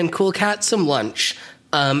Maria and Cool Cat some lunch.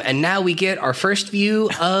 And now we get our first view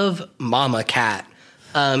of Mama Cat.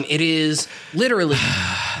 It is literally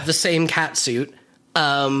the same cat suit,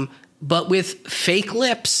 but with fake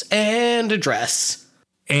lips and a dress.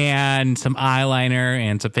 And some eyeliner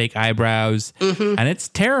and some fake eyebrows. Mm-hmm. And it's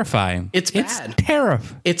terrifying. It's bad.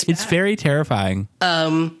 It's very terrifying.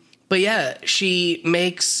 But yeah, she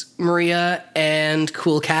makes Maria and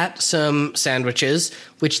Cool Cat some sandwiches,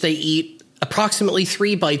 which they eat approximately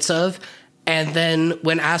 3 bites of. And then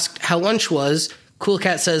when asked how lunch was, Cool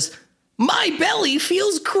Cat says, "My belly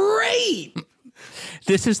feels great."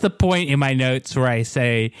 This is the point in my notes where I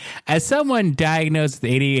say, as someone diagnosed with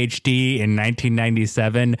ADHD in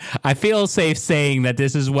 1997, I feel safe saying that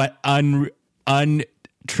this is what untreated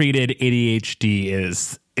ADHD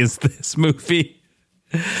is this movie.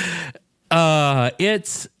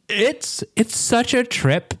 It's such a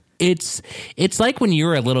trip. It's like when you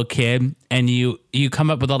were a little kid and you come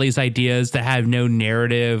up with all these ideas that have no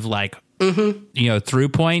narrative, like, through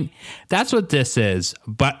point. That's what this is.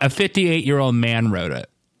 But a 58-year-old man wrote it.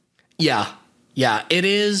 Yeah, it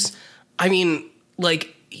is. I mean,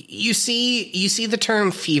 like, you see the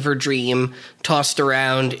term fever dream tossed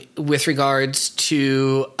around with regards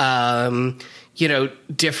to,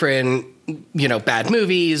 different, bad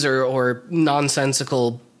movies or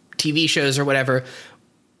nonsensical TV shows or whatever.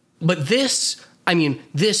 But this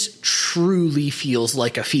truly feels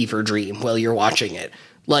like a fever dream while you're watching it.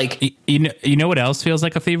 Like, you know what else feels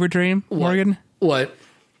like a fever dream, Morgan? What?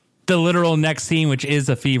 The literal next scene, which is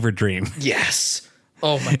a fever dream. Yes.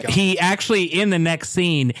 Oh my God. He actually, in the next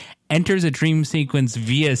scene, enters a dream sequence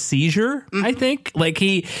via seizure, I think. Like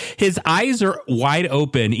his eyes are wide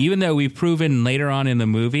open, even though we've proven later on in the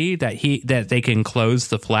movie that they can close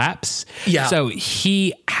the flaps. Yeah. So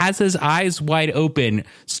he has his eyes wide open,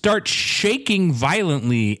 starts shaking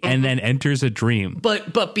violently, and then enters a dream.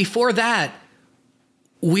 But before that,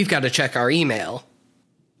 we've got to check our email.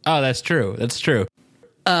 Oh, that's true. That's true.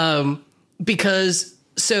 Because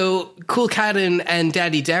so Cool Cat and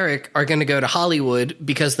Daddy Derek are going to go to Hollywood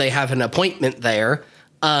because they have an appointment there.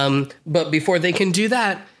 But before they can do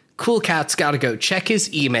that, Cool Cat's got to go check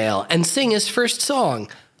his email and sing his first song,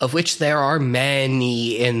 of which there are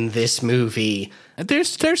many in this movie.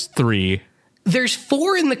 There's 3. There's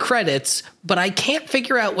 4 in the credits, but I can't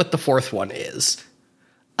figure out what the 4th one is.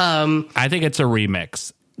 I think it's a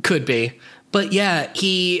remix. Could be. But yeah,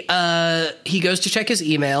 he goes to check his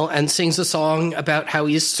email and sings a song about how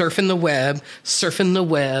he's surfing the web, surfing the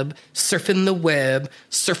web, surfing the web,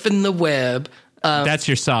 surfing the web. That's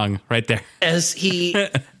your song right there. As he,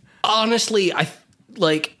 honestly,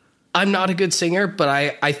 I'm not a good singer, but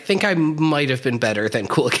I think I might have been better than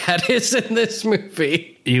Cool Cat is in this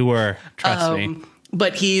movie. You were, trust me.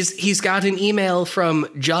 But he's got an email from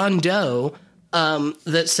John Doe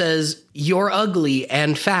that says, "You're ugly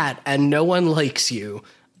and fat and no one likes you."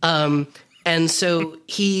 And so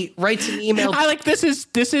he writes an email. I like this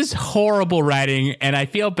is horrible writing, and I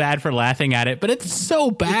feel bad for laughing at it, but it's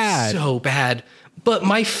so bad. It's so bad. But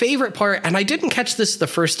my favorite part, and I didn't catch this the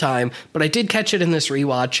first time, but I did catch it in this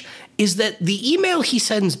rewatch, is that the email he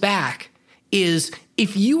sends back is,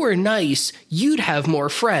 "If you were nice, you'd have more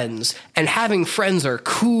friends, and having friends are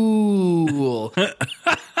cool.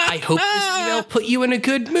 I hope this email put you in a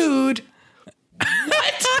good mood."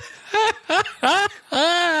 What?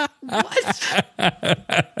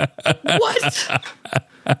 What?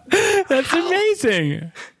 That's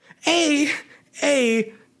amazing.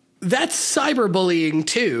 A, that's cyberbullying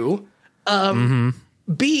too.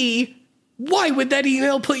 B, why would that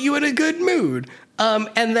email put you in a good mood?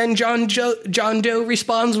 And then John Doe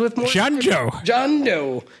responds with more. John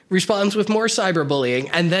Doe responds with more cyberbullying,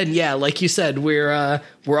 and then like you said, we're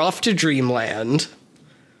off to Dreamland.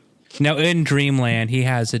 Now, in Dreamland, he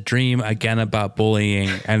has a dream again about bullying,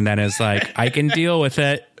 and then is like, "I can deal with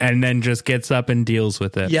it," and then just gets up and deals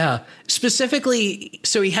with it. Yeah, specifically,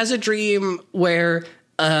 so he has a dream where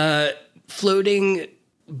floating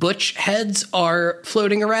butch heads are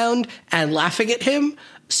floating around and laughing at him.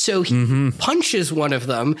 So he punches one of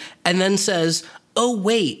them and then says, "Oh,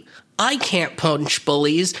 wait, I can't punch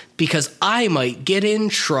bullies because I might get in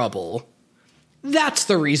trouble." That's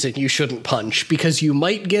the reason you shouldn't punch, because you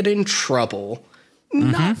might get in trouble,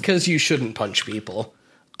 not because you shouldn't punch people.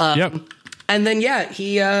 Yep. And then,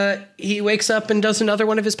 he wakes up and does another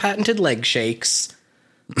one of his patented leg shakes.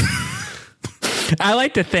 I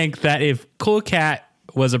like to think that if Cool Cat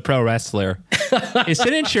was a pro wrestler, his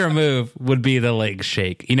signature move would be the leg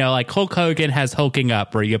shake. Like Hulk Hogan has hulking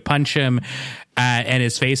up, where you punch him and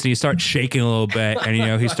his face and he starts shaking a little bit, and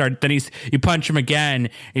you punch him again,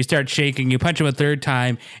 he starts shaking, you punch him a third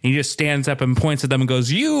time, and he just stands up and points at them and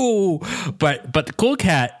goes, "You!" But the Cool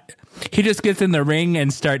Cat, he just gets in the ring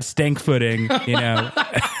and starts stank footing,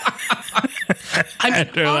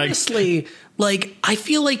 Honestly, I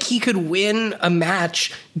feel like he could win a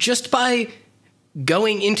match just by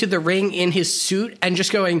going into the ring in his suit and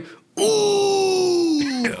just going, "Ooh,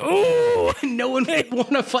 ooh," and no one would want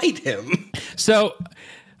to fight him. So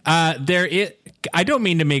I don't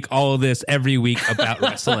mean to make all of this every week about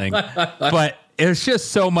wrestling, but there's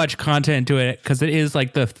just so much content to it because it is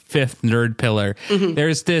like the 5th nerd pillar.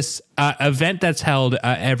 There's this event that's held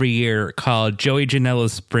every year called Joey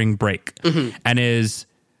Janela's Spring Break, and is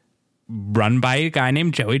run by a guy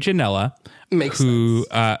named Joey Janela, who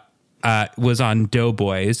was on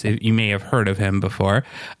Doughboys. You may have heard of him before.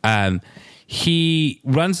 He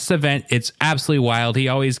runs this event. It's absolutely wild. He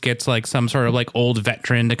always gets like some sort of like old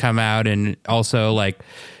veteran to come out and also like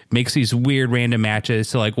makes these weird random matches.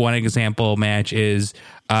 So like one example match is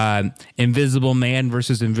Invisible Man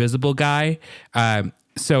versus Invisible Guy.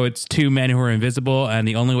 So it's 2 men who are invisible, and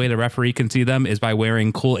the only way the referee can see them is by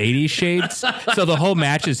wearing cool 80s shades. So the whole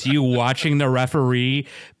match is you watching the referee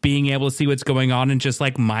being able to see what's going on and just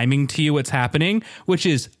like miming to you what's happening, which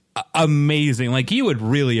is amazing. Like, you would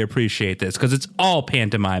really appreciate this because it's all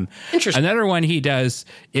pantomime. Interesting. Another one he does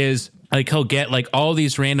is like he'll get like all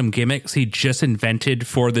these random gimmicks he just invented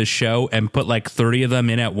for the show and put like 30 of them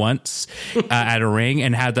in at once at a ring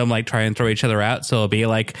and have them like try and throw each other out. So it'll be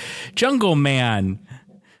like Jungle Man,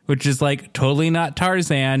 which is like totally not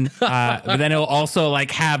Tarzan. But then it'll also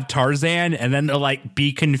like have Tarzan, and then they'll like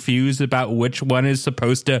be confused about which one is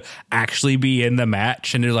supposed to actually be in the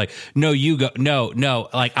match. And they're like, no, you go. No.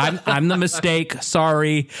 Like I'm the mistake.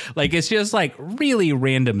 Sorry. Like, it's just like really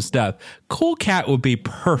random stuff. Cool Cat would be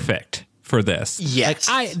perfect for this. Yes.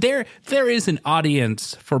 Like, there is an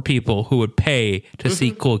audience for people who would pay to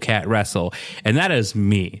see Cool Cat wrestle. And that is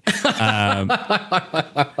me.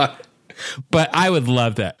 But I would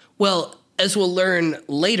love that. Well, as we'll learn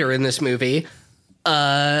later in this movie,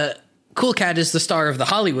 Cool Cat is the star of the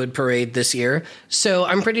Hollywood Parade this year, so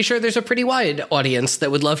I'm pretty sure there's a pretty wide audience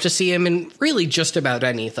that would love to see him in really just about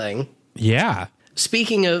anything. Yeah.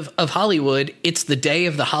 Speaking of Hollywood, it's the day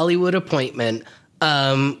of the Hollywood appointment.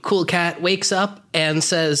 Cool Cat wakes up and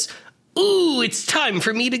says, "Ooh, it's time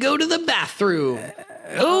for me to go to the bathroom."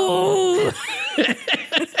 Ooh.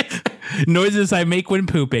 Noises I make when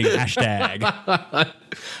pooping. Hashtag.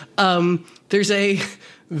 There's a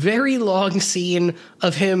very long scene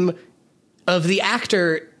of the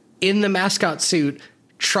actor in the mascot suit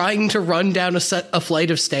trying to run down a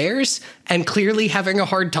flight of stairs and clearly having a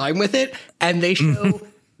hard time with it. And they show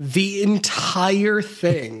the entire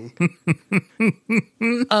thing.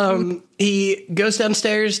 He goes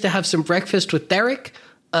downstairs to have some breakfast with Derek.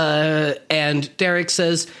 And Derek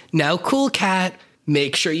says, "Now, Cool Cat,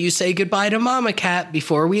 make sure you say goodbye to Mama Cat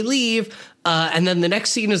before we leave." And then the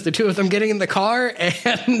next scene is the two of them getting in the car,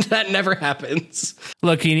 and that never happens.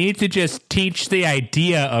 Look, you need to just teach the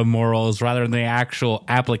idea of morals rather than the actual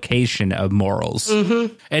application of morals.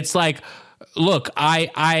 Mm-hmm. It's like, look,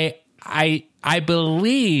 I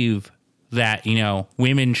believe that, you know,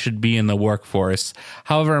 women should be in the workforce.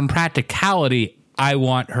 However, in practicality, I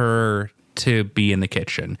want her to be in the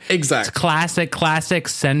kitchen. Exactly. It's classic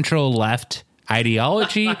central left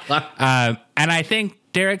ideology. And I think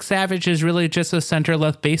Derek Savage is really just a center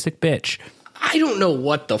left basic bitch. I don't know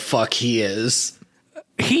what the fuck he is.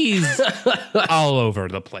 He's all over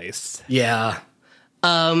the place. Yeah.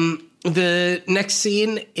 The next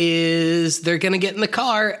scene is they're going to get in the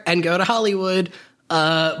car and go to Hollywood,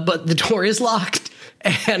 but the door is locked.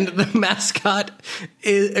 And the mascot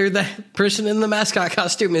or the person in the mascot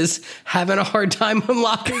costume is having a hard time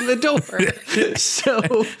unlocking the door.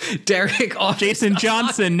 So Derek offers Jason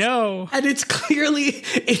Johnson, no. And it's clearly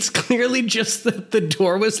just that the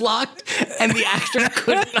door was locked and the actor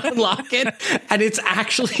couldn't unlock it. And it's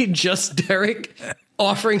actually just Derek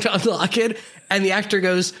offering to unlock it. And the actor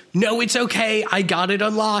goes, "No, it's okay. I got it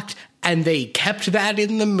unlocked." And they kept that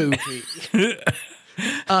in the movie.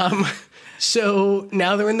 So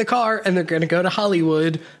now they're in the car and they're going to go to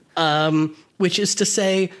Hollywood, which is to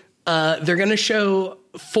say they're going to show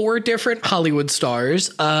 4 different Hollywood stars.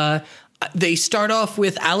 They start off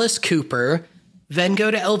with Alice Cooper, then go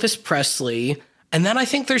to Elvis Presley, and then I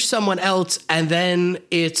think there's someone else, and then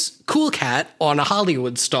it's Cool Cat on a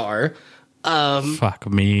Hollywood star. Fuck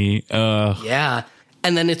me. Yeah.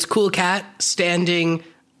 And then it's Cool Cat standing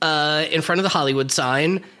in front of the Hollywood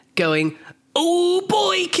sign going, "Oh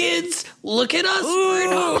boy, kids, look at us. We're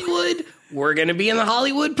in Hollywood. We're going to be in the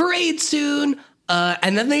Hollywood Parade soon."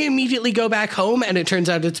 And then they immediately go back home, and it turns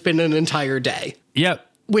out it's been an entire day. Yep.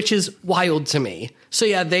 Which is wild to me. So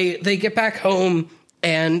yeah, they get back home,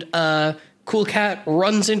 and Cool Cat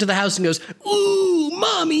runs into the house and goes, "Ooh,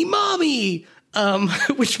 mommy,"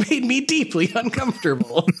 which made me deeply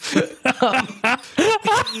uncomfortable.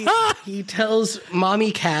 He tells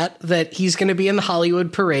Mommy Cat that he's going to be in the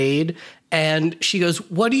Hollywood Parade, and she goes,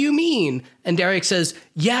 "What do you mean?" And Derek says,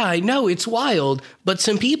 "Yeah, I know, it's wild, but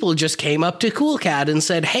some people just came up to Cool Cat and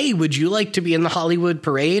said, 'Hey, would you like to be in the Hollywood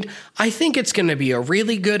Parade? I think it's going to be a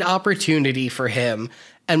really good opportunity for him.'"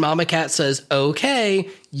 And Mama Cat says, "Okay,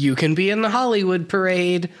 you can be in the Hollywood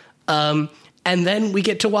Parade." And then we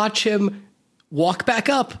get to watch him walk back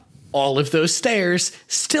up all of those stairs,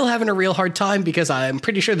 still having a real hard time because I'm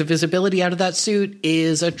pretty sure the visibility out of that suit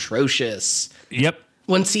is atrocious. Yep.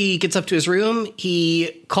 Once he gets up to his room,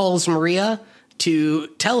 he calls Maria to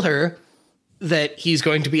tell her that he's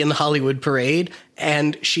going to be in the Hollywood Parade,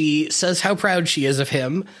 and she says how proud she is of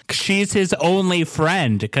him. She's his only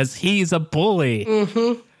friend because he's a bully.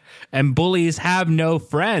 Mm-hmm. And bullies have no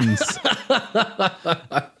friends.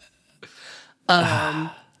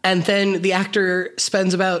 And then the actor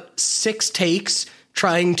spends about 6 takes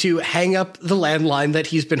trying to hang up the landline that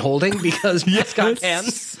he's been holding because mascot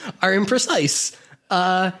hands are imprecise.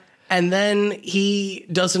 And then he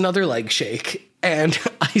does another leg shake, and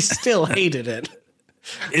I still hated it.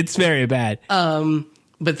 It's very bad.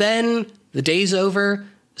 But then the day's over,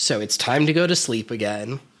 so it's time to go to sleep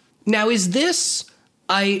again. Now, is this...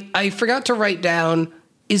 I forgot to write down,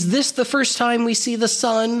 is this the first time we see the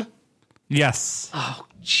sun? Yes. Oh,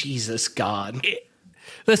 Jesus God.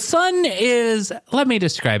 The sun is, let me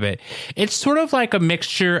describe it. It's sort of like a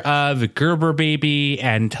mixture of Gerber Baby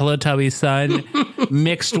and Teletubby Sun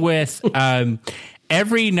mixed with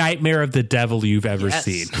every nightmare of the devil you've ever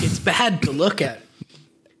seen. It's bad to look at.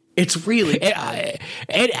 It's really bad.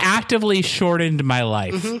 It actively shortened my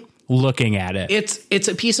life looking at it. It's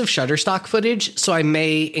a piece of Shutterstock footage, so I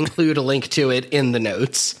may include a link to it in the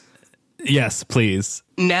notes. Yes, please.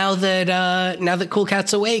 Now that Cool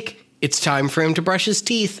Cat's awake, it's time for him to brush his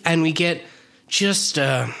teeth, and we get just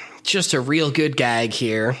a real good gag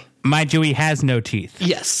here. Mind you, he has no teeth.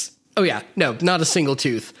 Yes. Oh yeah, no, not a single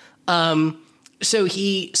tooth. So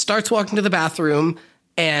he starts walking to the bathroom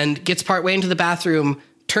and gets partway into the bathroom,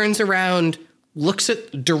 turns around, looks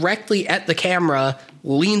directly at the camera,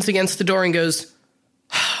 leans against the door and goes,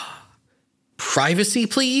 "Privacy,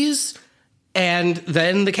 please." And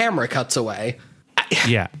then the camera cuts away.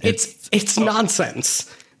 Yeah. It's nonsense.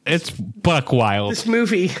 It's buck wild. This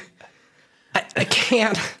movie, I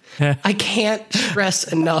can't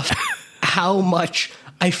stress enough how much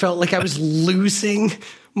I felt like I was losing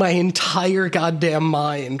my entire goddamn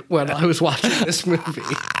mind when I was watching this movie.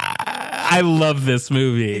 I love this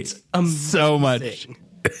movie. It's so much.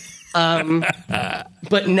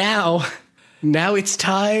 But now it's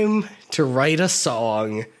time to write a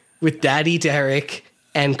song with Daddy Derek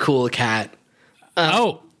and Cool Cat.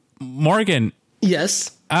 Morgan.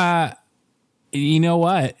 Yes. You know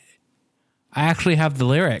what? I actually have the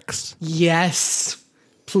lyrics. Yes,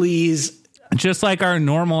 please. Just like our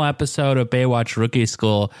normal episode of Baywatch Rookie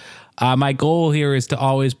School, my goal here is to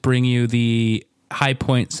always bring you the high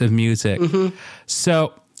points of music.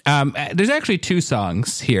 So there's actually two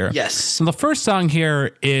songs here. Yes. So the first song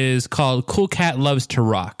here is called Cool Cat Loves to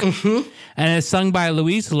Rock. And it's sung by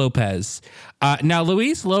Luis Lopez. Now,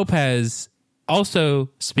 Luis Lopez also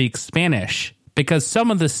speaks Spanish because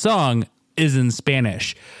some of the song is in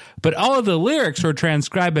Spanish. But all of the lyrics were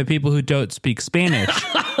transcribed by people who don't speak Spanish.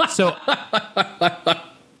 So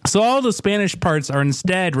all the Spanish parts are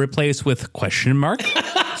instead replaced with question mark.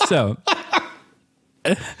 So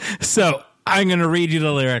I'm going to read you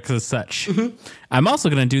the lyrics as such. I'm also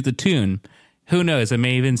going to do the tune. Who knows? I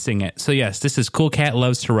may even sing it. So yes, this is Cool Cat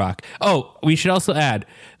Loves to Rock. Oh, we should also add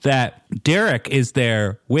that Derek is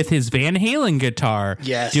there with his Van Halen guitar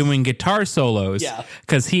doing guitar solos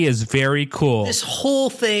because he is very cool. This whole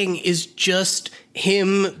thing is just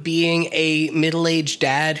him being a middle-aged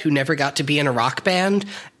dad who never got to be in a rock band,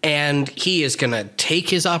 and he is going to take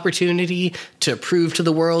his opportunity to prove to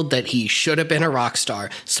the world that he should have been a rock star.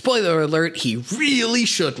 Spoiler alert, he really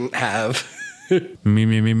shouldn't have.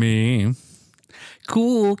 Me.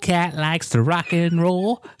 Cool Cat likes to rock and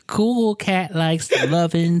roll. Cool Cat likes to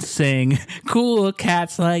love and sing. Cool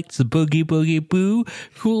Cat likes to boogie boogie boo.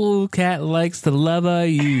 Cool Cat likes to love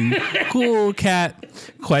you. Cool Cat,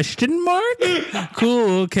 question mark?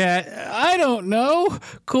 Cool Cat, I don't know.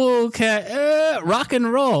 Cool Cat, rock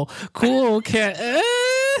and roll. Cool Cat,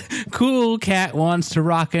 Cool Cat wants to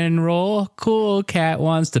rock and roll. Cool Cat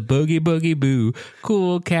wants to boogie boogie boo.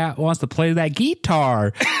 Cool Cat wants to play that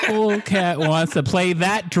guitar. Cool Cat wants to play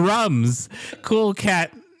that drums. Cool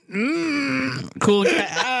Cat. Cool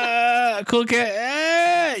Cat. Cool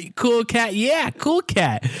Cat. Cool Cat. Yeah, Cool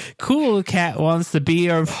Cat. Cool Cat wants to be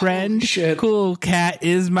your friend. Cool Cat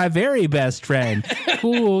is my very best friend.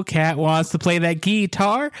 Cool Cat wants to play that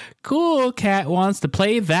guitar. Cool Cat wants to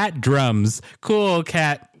play that drums. Cool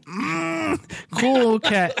Cat. Cool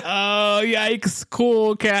Cat. Oh, yikes.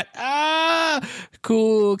 Cool Cat.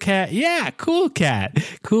 Cool Cat. Yeah, Cool Cat.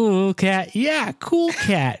 Cool Cat. Yeah, Cool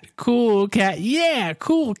Cat. Cool Cat. Yeah,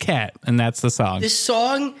 Cool Cat. And that's the song. This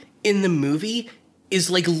song in the movie is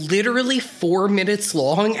like literally 4 minutes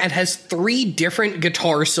long and has 3 different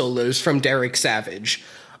guitar solos from Derek Savage.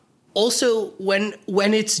 Also, when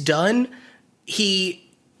it's done, he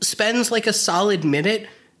spends like a solid minute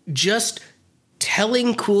just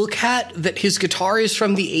telling Cool Cat that his guitar is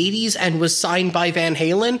from the 80s and was signed by Van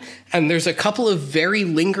Halen, and there's a couple of very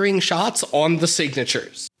lingering shots on the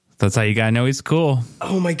signatures. That's how you gotta know he's cool.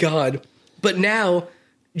 Oh my god. But now,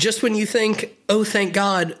 just when you think, oh thank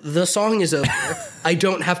god, the song is over, I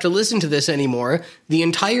don't have to listen to this anymore, the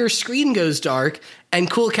entire screen goes dark, and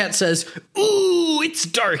Cool Cat says, ooh, it's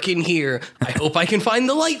dark in here. I hope I can find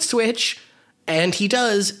the light switch. And he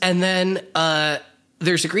does, and then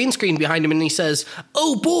there's a green screen behind him, and he says,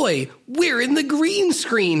 "Oh boy, we're in the green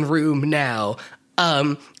screen room now."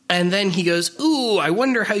 And then he goes, "Ooh, I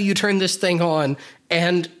wonder how you turn this thing on."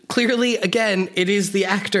 And clearly, again, it is the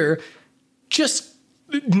actor just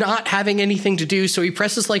not having anything to do. So he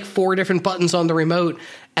presses like 4 different buttons on the remote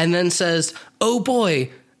and then says, "Oh boy,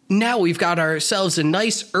 now we've got ourselves a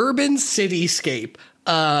nice urban cityscape,"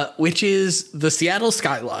 which is the Seattle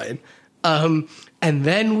skyline. And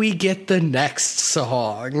then we get the next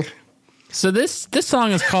song. So this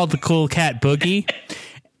song is called The Cool Cat Boogie.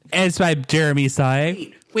 It's by Jeremy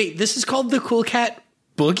Sai. Wait, this is called the Cool Cat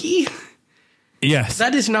Boogie? Yes.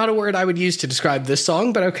 That is not a word I would use to describe this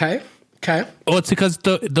song, but okay. Okay. Well, it's because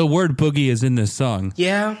the word boogie is in this song.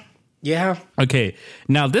 Yeah. Okay.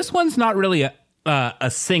 Now this one's not really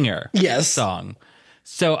a singer song.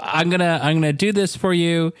 So I'm gonna do this for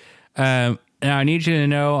you. Now I need you to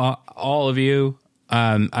know, all of you,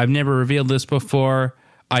 I've never revealed this before.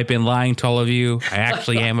 I've been lying to all of you. I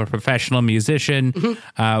actually am a professional musician,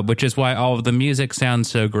 which is why all of the music sounds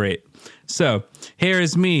so great. So here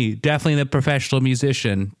is me, definitely the professional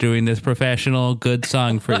musician, doing this professional good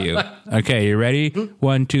song for you. Okay, you ready?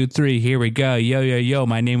 1, 2, 3, here we go. Yo, yo, yo,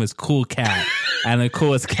 my name is Cool Cat. I'm the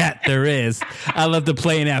coolest cat there is. I love to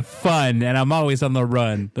play and have fun, and I'm always on the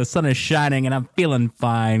run. The sun is shining, and I'm feeling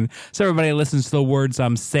fine. So everybody listens to the words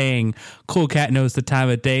I'm saying. Cool Cat knows the time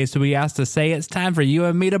of day, so we asked to say it's time for you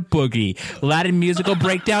and me to boogie. Latin musical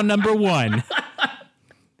breakdown number 1.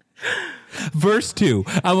 Verse 2,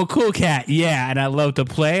 I'm a cool cat, yeah, and I love to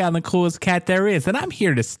play. I'm the coolest cat there is, and I'm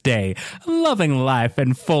here to stay. Loving life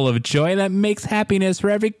and full of joy that makes happiness for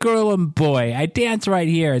every girl and boy. I dance right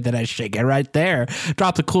here, then I shake it right there.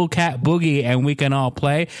 Drop the cool cat boogie, and we can all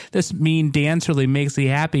play. This mean dance really makes me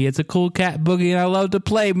happy. It's a cool cat boogie, and I love to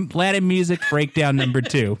play. Latin music breakdown number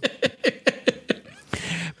 2.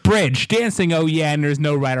 Bridge, dancing, oh yeah, and there's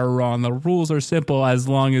no right or wrong. The rules are simple as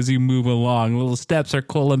long as you move along. Little steps are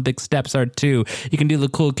cool and big steps are too. You can do the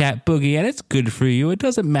cool cat boogie and it's good for you. It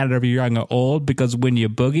doesn't matter if you're young or old because when you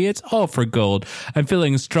boogie, it's all for gold. I'm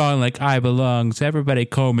feeling strong like I belong, so everybody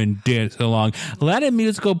come and dance along. Latin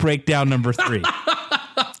musical breakdown number 3.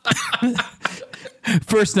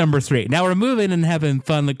 Verse number 3. Now we're moving and having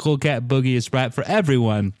fun. The cool cat boogie is right for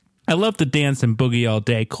everyone. I love to dance and boogie all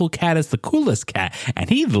day. Cool Cat is the coolest cat, and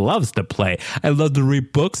he loves to play. I love to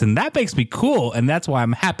read books, and that makes me cool, and that's why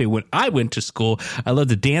I'm happy when I went to school. I love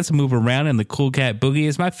to dance and move around, and the Cool Cat boogie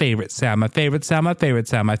is my favorite sound. My favorite sound, my favorite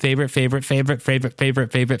sound, my favorite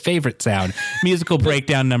sound. Musical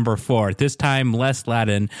breakdown number 4. This time less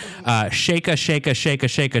Latin. Shaka, shaka, shaka,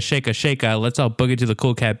 shaka, shaka, shaka. Let's all boogie to the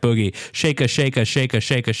Cool Cat boogie. Shaka, shaka, shaka,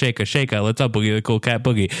 shaka, shaka, shaka. Let's all boogie to the Cool Cat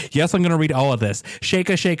boogie. Yes, I'm going to read all of this.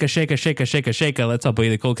 Shaka, shaka, shaka, shaka, shaka, shaka. Let's all boogie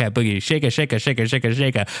the Cool Cat boogie. Shaka, shaka, shaka, shaka,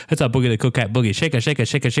 shaka. Let's all boogie the Cool Cat boogie. Shaka, shaka,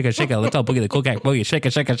 shaka, shaka, shaka. Let's all boogie the Cool Cat boogie.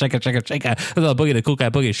 Shaka, shaka, shaka, shaka, shaka. Let's all boogie the Cool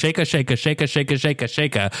Cat boogie. Shaka, shaka, shaka, shaka, shaka,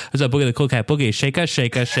 shaka. Let's all boogie the Cool Cat boogie. Shaka,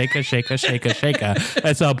 shaka, shaka, shaka, shaka, shaka.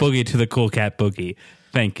 Let's all boogie to the Cool Cat boogie.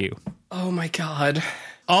 Thank you. Oh my God.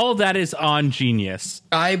 All that is on Genius.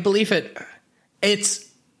 I believe it.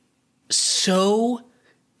 It's so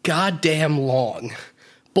goddamn long.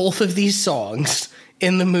 Both of these songs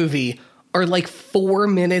in the movie are like 4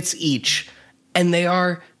 minutes each, and they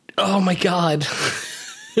are, oh my God.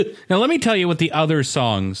 Now, let me tell you what the other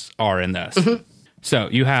songs are in this. Mm-hmm. So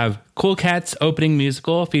you have Cool Cat's opening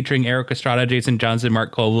musical featuring Eric Estrada, Jason Johnson,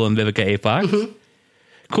 Mark Colville, and Vivica A. Fox. Mm-hmm.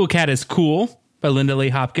 Cool Cat is Cool by Linda Lee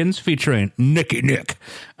Hopkins featuring Nicky Nick.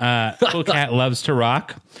 Cool Cat Loves to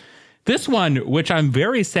Rock. This one, which I'm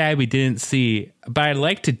very sad we didn't see, but I'd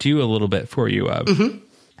like to do a little bit for you of. Mm-hmm.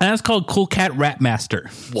 And that's called Cool Cat Rap Master.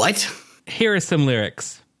 What? Here are some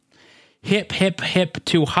lyrics. Hip, hip, hip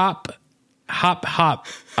to hop, hop, hop.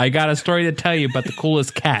 I got a story to tell you about the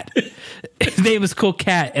coolest cat. His name is Cool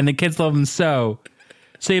Cat, and the kids love him so.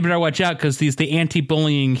 So you better watch out because he's the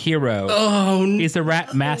anti-bullying hero. Oh, no. He's a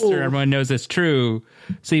rap master. Everyone knows it's true.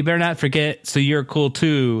 So you better not forget, so you're cool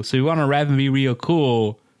too. So you want to rap and be real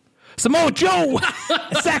cool. Samoa Joe,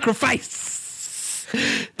 a sacrifice.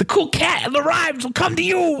 The cool cat and the rhymes will come to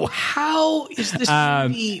you. How is this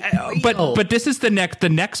movie real? But this is the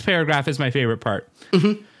next paragraph is my favorite part.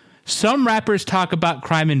 Mm-hmm. Some rappers talk about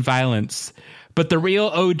crime and violence, but the real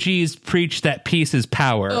OGs preach that peace is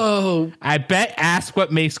power. Oh, I bet ask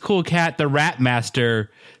what makes Cool Cat the rap master.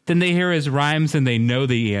 Then they hear his rhymes and they know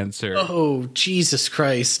the answer. Oh, Jesus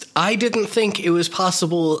Christ. I didn't think it was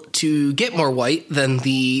possible to get more white than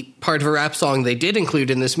the part of a rap song they did include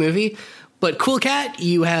in this movie. But Cool Cat,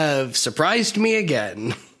 you have surprised me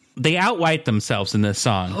again. They outwhite themselves in this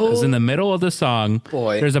song because in the middle of the song,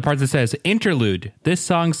 there's a part that says interlude. This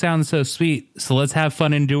song sounds so sweet, so let's have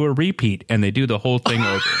fun and do a repeat. And they do the whole thing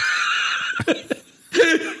over.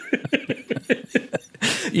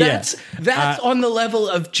 That's on the level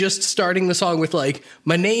of just starting the song with like,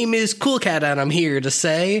 my name is Cool Cat and I'm here to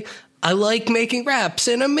say I like making raps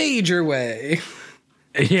in a major way.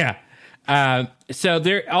 Yeah. So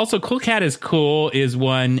there also Cool Cat is cool is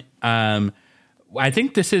one. I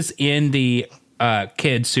think this is in the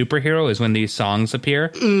Kid Superhero is when these songs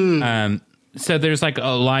appear. So there's like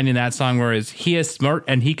a line in that song where he is smart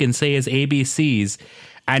and he can say his ABCs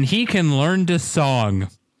and he can learn to song.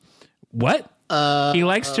 What? He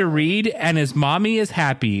likes to read and his mommy is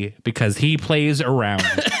happy because he plays around.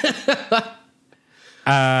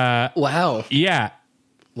 Wow. Yeah.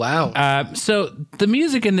 Wow. So the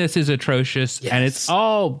music in this is atrocious and it's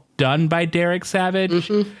all done by Derek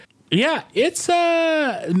Savage. Yeah, it's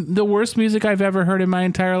the worst music I've ever heard in my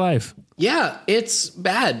entire life. Yeah, it's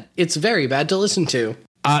bad. It's very bad to listen to.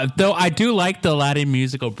 Though I do like the Latin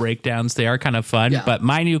musical breakdowns. They are kind of fun. Yeah. But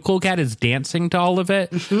mind you, Cool Cat is dancing to all of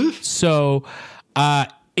it. So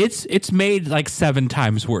it's made like 7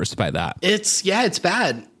 times worse by that. It's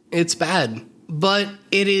bad. It's bad. But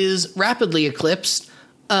it is rapidly eclipsed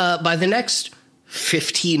by the next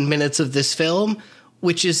 15 minutes of this film,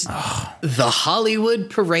 which is the Hollywood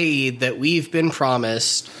parade that we've been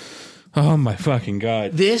promised. Oh my fucking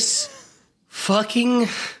God. This fucking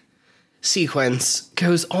sequence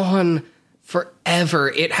goes on forever.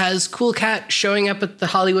 It has Cool Cat showing up at the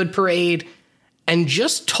Hollywood parade and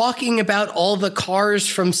just talking about all the cars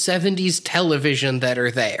from 70s television that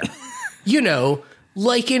are there. You know,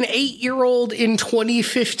 like an 8-year-old in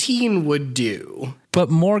 2015 would do. But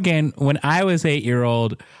Morgan, when I was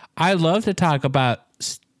 8-year-old, I loved to talk about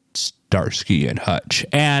Starsky and Hutch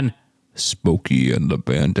and Smokey and the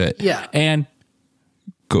Bandit. Yeah. And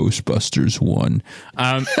Ghostbusters 1.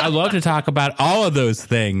 I love to talk about all of those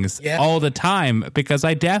things all the time because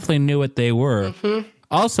I definitely knew what they were.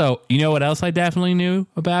 Also, you know what else I definitely knew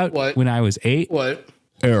about when I was 8? What?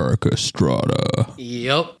 Erik Estrada.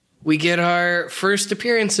 Yep. We get our first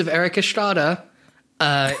appearance of Erik Estrada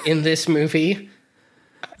in this movie.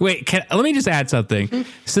 Wait, let me just add something.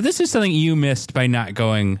 So this is something you missed by not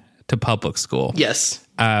going to public school. Yes.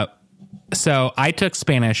 So I took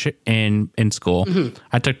Spanish in school.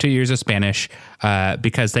 I took 2 years of Spanish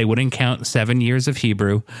because they wouldn't count 7 years of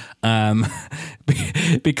Hebrew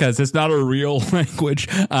because it's not a real language.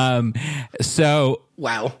 So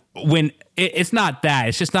wow. When it's not that,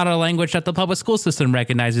 it's just not a language that the public school system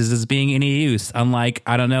recognizes as being any use, unlike,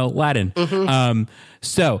 I don't know, Latin.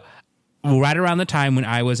 So right around the time when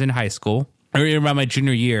I was in high school, or around my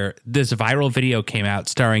junior year, this viral video came out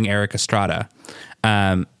starring Erik Estrada.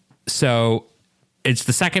 So it's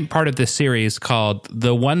the second part of this series called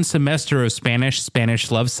The One Semester of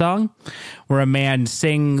Spanish Love Song, where a man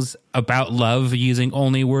sings about love using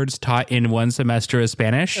only words taught in one semester of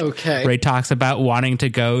Spanish. Okay. Where he talks about wanting to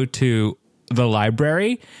go to the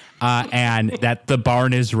library and that the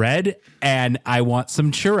barn is red and I want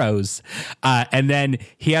some churros. And then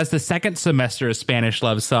he has the second semester of Spanish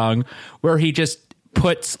Love Song where he just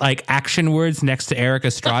puts like action words next to Erik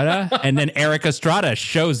Estrada and then Erik Estrada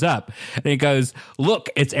shows up and he goes, look,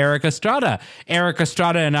 it's Erik Estrada. Erik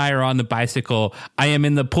Estrada and I are on the bicycle. I am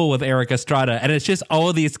in the pool with Erik Estrada. And it's just all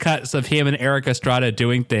of these cuts of him and Erik Estrada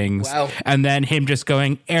doing things. Wow. And then him just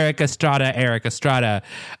going, Erik Estrada, Erik Estrada.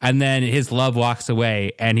 And then his love walks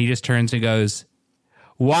away and he just turns and goes,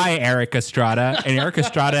 why Erik Estrada? And Erik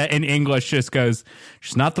Estrada in English just goes,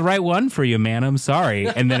 she's not the right one for you, man. I'm sorry.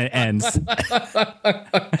 And then it ends.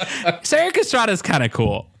 So Erik Estrada is kind of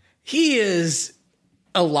cool. He is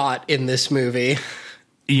a lot in this movie.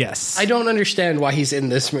 Yes. I don't understand why he's in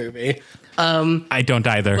this movie. I don't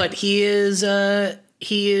either. But he is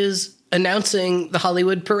announcing the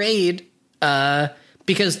Hollywood parade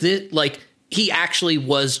because he actually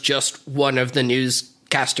was just one of the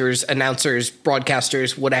newscasters, announcers,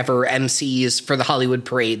 broadcasters, whatever, MCs for the Hollywood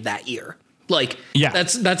parade that year.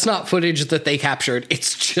 That's not footage that they captured.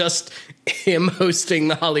 It's just him hosting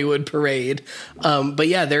the Hollywood parade. But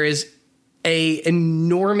yeah, there is a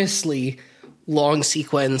enormously long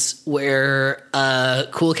sequence where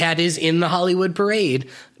Cool Cat is in the Hollywood parade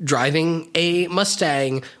driving a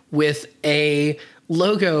Mustang with a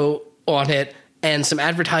logo on it and some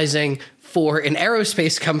advertising for an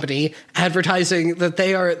aerospace company advertising that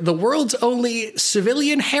they are the world's only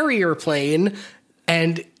civilian Harrier plane.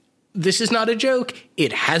 And this is not a joke.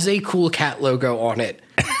 It has a Cool Cat logo on it.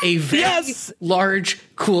 A very large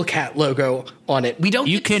Cool Cat logo on it. We don't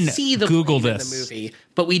get to see the Google plane this in the movie,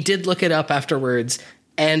 but we did look it up afterwards.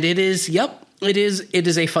 And it is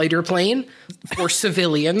a fighter plane for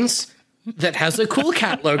civilians that has a Cool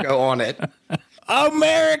Cat logo on it.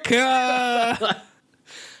 America!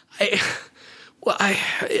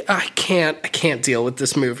 I can't deal with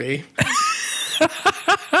this movie.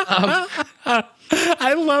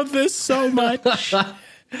 I love this so much.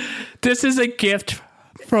 This is a gift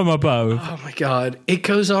from above. Oh my God. It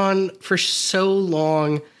goes on for so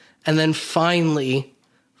long, and then finally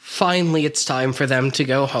it's time for them to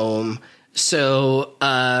go home. So,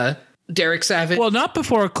 Derek Savage. Well, not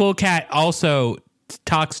before Cool Cat also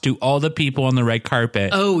talks to all the people on the red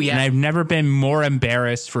carpet. Oh, yeah. And I've never been more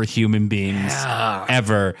embarrassed for human beings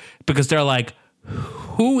ever, because they're like,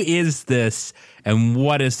 who is this and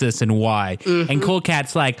what is this and why? Mm-hmm. And Cool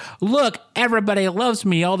Cat's like, look, everybody loves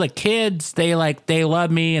me. All the kids, they love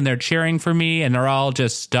me and they're cheering for me, and they're all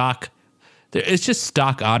just stock. It's just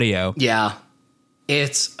stock audio. Yeah.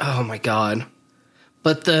 It's, oh my God.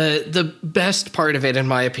 But the best part of it, in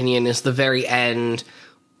my opinion, is the very end,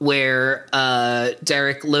 where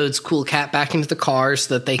Derek loads Cool Cat back into the car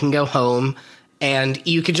so that they can go home. And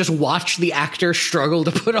you can just watch the actor struggle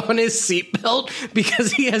to put on his seatbelt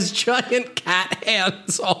because he has giant cat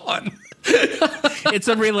hands on. It's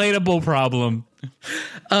a relatable problem.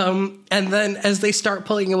 And then as they start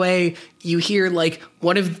pulling away, you hear like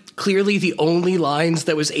one of clearly the only lines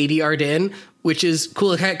that was ADR'd in, which is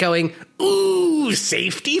Cool Cat going, "Ooh,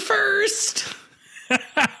 safety first."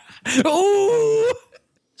 Ooh.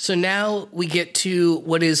 So now we get to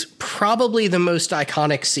what is probably the most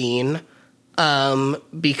iconic scene,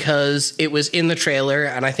 because it was in the trailer,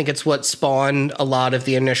 and I think it's what spawned a lot of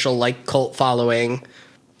the initial like cult following,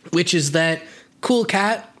 which is that Cool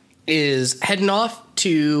Cat is heading off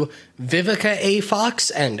to Vivica A.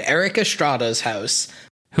 Fox and Eric Estrada's house.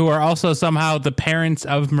 Who are also somehow the parents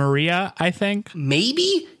of Maria, I think.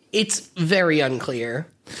 Maybe? It's very unclear.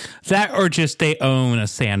 That, or just they own a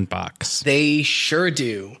sandbox. They sure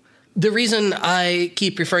do. The reason I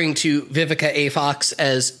keep referring to Vivica A. Fox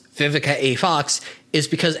as Vivica A. Fox is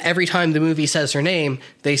because every time the movie says her name,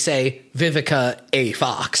 they say Vivica A.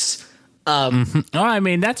 Fox. Oh, I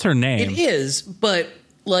mean, that's her name. It is, but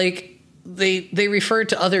like they refer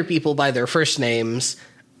to other people by their first names.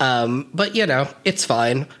 But you know, it's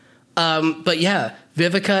fine. But yeah,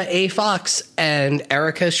 Vivica A. Fox and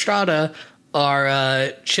Erica Estrada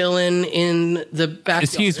are chilling in the backyard.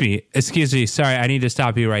 Excuse me. Sorry, I need to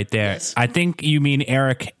stop you right there. Yes. I think you mean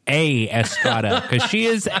Eric A. Estrada, because she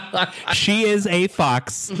is a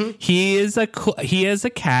fox. Mm-hmm. He is a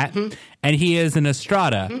cat, mm-hmm. and he is an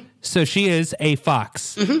Estrada. Mm-hmm. So she is a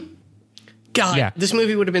fox. Mm-hmm. God, yeah. This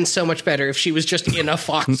movie would have been so much better if she was just in a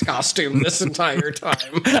fox costume this entire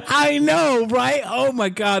time. I know, right? Oh my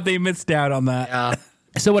God, they missed out on that. Yeah.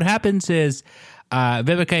 So what happens is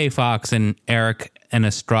Vivica A. Fox and Eric and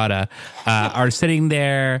Estrada are sitting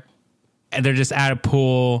there, and they're just at a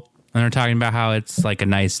pool, and they're talking about how it's like a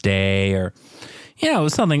nice day, or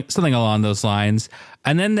something along those lines.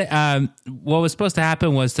 And then what was supposed to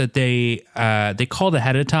happen was that they called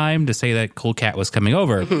ahead of time to say that Cool Cat was coming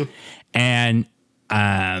over. Mm-hmm. And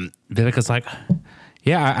Vivica's like,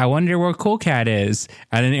 yeah, I wonder where Cool Cat is.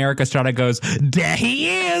 And then Eric Estrada goes, there he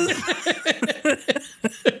is.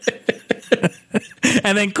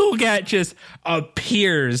 And then Cool Cat just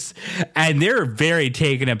appears, and they're very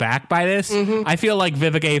taken aback by this. Mm-hmm. I feel like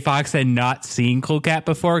Vivica A. Fox had not seen Cool Cat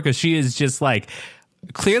before, because she is just like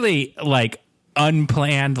clearly like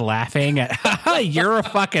unplanned laughing at, you're a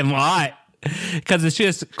fucking lot. Because it's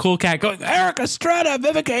just Cool Cat going, Eric Estrada,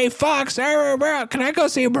 Vivica A. Fox, can I go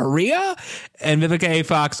see Maria? And Vivica A.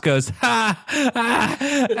 Fox goes,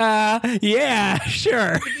 yeah,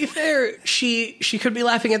 sure. To be fair, she could be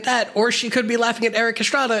laughing at that, or she could be laughing at Eric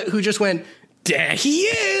Estrada, who just went, there he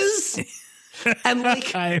is. And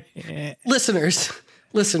like, listeners,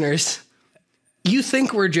 you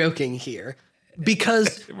think we're joking here,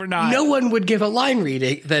 because we're not. No one would give a line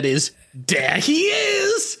reading that is, there he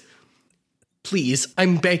is. Please,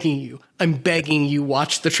 I'm begging you,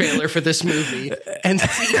 watch the trailer for this movie and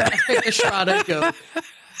see Eric Estrada go,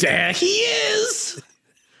 there he is!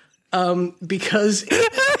 Because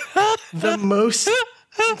it's the most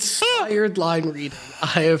inspired line reading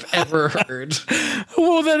I have ever heard.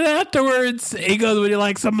 Well, then afterwards, he goes, would you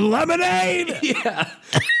like some lemonade? Yeah.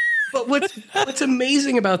 But what's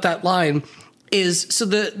amazing about that line is, so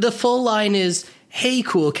the full line is, hey,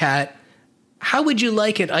 Cool Cat, how would you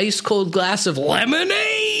like an ice cold glass of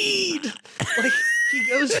lemonade? Like he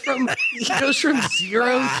goes from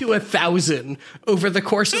 0 to 1,000 over the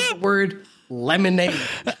course of the word lemonade.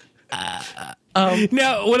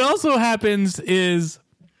 Now, what also happens is,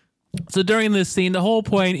 so during this scene, the whole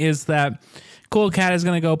point is that Cool Cat is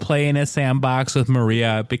going to go play in a sandbox with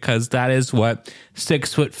Maria because that is what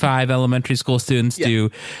 6'5" elementary school students do.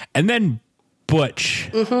 And then Butch,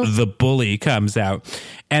 the bully, comes out.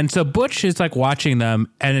 And so Butch is like watching them,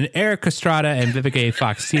 and then Eric Estrada and Vivica A.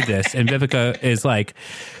 Fox see this, and Vivica is like,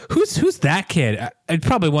 who's that kid? I'd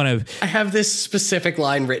probably want to... I have this specific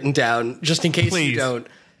line written down just in case you don't.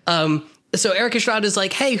 So Eric Estrada is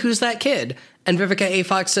like, hey, who's that kid? And Vivica A.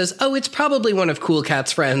 Fox says, oh, it's probably one of Cool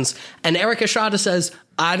Cat's friends. And Eric Estrada says,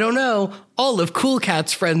 I don't know. All of Cool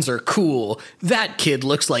Cat's friends are cool. That kid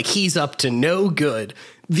looks like he's up to no good.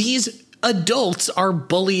 These adults are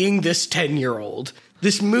bullying this 10-year-old.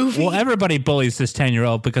 This movie... Well, everybody bullies this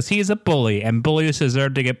 10-year-old because he's a bully, and bullies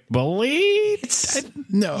deserve to get bullied?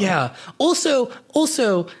 No. Yeah. Also,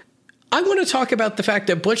 I want to talk about the fact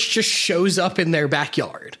that Butch just shows up in their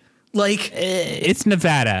backyard. Like... It's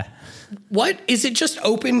Nevada. What? Is it just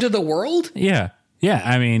open to the world? Yeah. Yeah,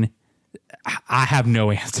 I mean... I have no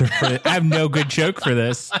answer for it. I have no good joke for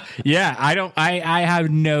this. Yeah, I have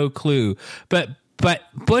no clue. But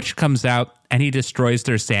Butch comes out and he destroys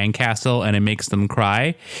their sandcastle and it makes them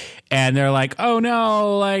cry. And they're like, oh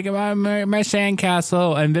no, like my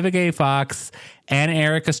sandcastle. And Vivica A. Fox and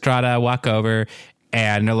Eric Estrada walk over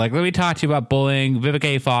and they're like, let me talk to you about bullying.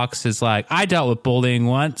 Vivica A. Fox is like, I dealt with bullying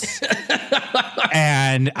once.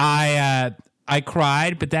 And I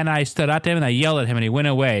cried, but then I stood up to him and I yelled at him and he went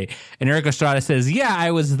away. And Eric Estrada says, yeah,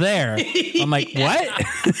 I was there. I'm like, what?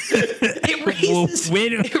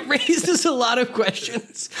 It raises a lot of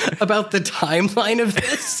questions about the timeline of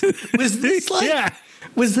this.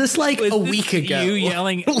 Was this like a week ago? You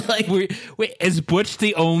yelling like, wait, is Butch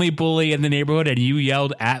the only bully in the neighborhood and you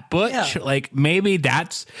yelled at Butch? Yeah. Like maybe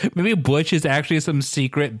Butch is actually some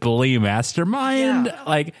secret bully mastermind. Yeah.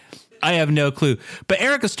 Like, I have no clue. But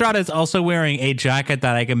Eric Estrada is also wearing a jacket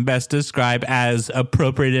that I can best describe as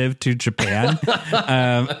appropriative to Japan.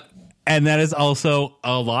 And that is also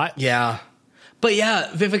a lot. Yeah. But yeah,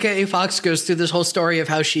 Vivica A. Fox goes through this whole story of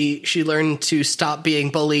how she learned to stop being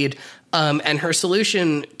bullied. And her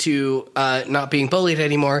solution to not being bullied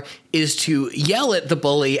anymore is to yell at the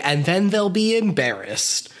bully and then they'll be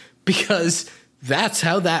embarrassed. Because that's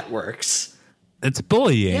how that works. It's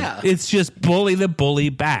bullying. Yeah. It's just bully the bully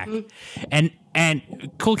back. Mm-hmm.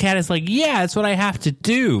 And Cool Cat is like, yeah, that's what I have to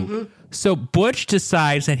do. Mm-hmm. So Butch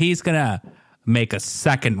decides that he's going to make a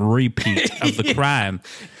second repeat of the crime.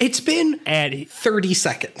 It's been 30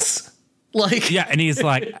 seconds. Like, yeah, and he's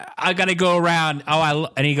like, I got to go around.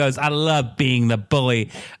 And he goes, I love being the bully.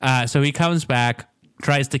 So he comes back,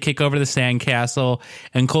 tries to kick over the sandcastle,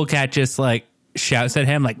 and Cool Cat just like shouts at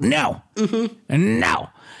him like, no, no.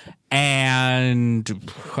 And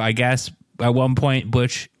I guess at one point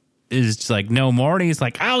Butch is like, no more. And he's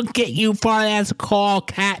like, I'll get you for that call,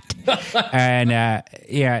 Cat. And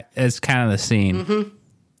yeah, it's kind of the scene. Mm-hmm.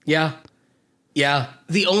 Yeah. Yeah.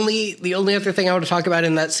 The only other thing I want to talk about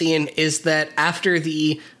in that scene is that after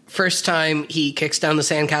the first time he kicks down the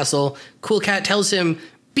sandcastle, Cool Cat tells him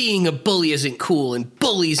being a bully isn't cool and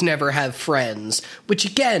bullies never have friends, which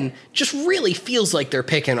again just really feels like they're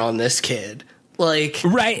picking on this kid. Like,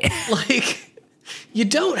 right. Like, you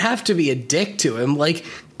don't have to be a dick to him. Like,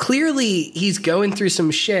 clearly he's going through some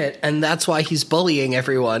shit and that's why he's bullying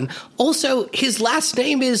everyone. Also, his last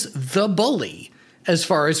name is The Bully, as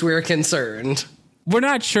far as we're concerned. We're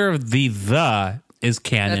not sure if the is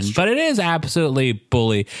canon, but it is absolutely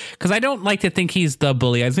bully. Because I don't like to think he's the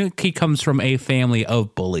bully. I think he comes from a family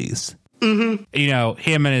of bullies. Mm-hmm. You know,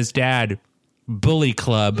 him and his dad, Bully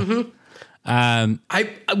Club. Mm-hmm.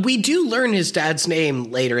 We do learn his dad's name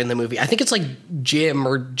later in the movie. I think it's like Jim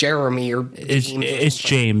or Jeremy or it's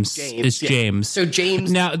James. It's James. So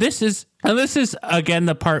James. Now this is again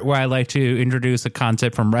the part where I like to introduce a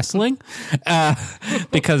concept from wrestling,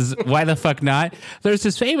 because why the fuck not? There's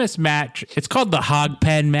this famous match. It's called the hog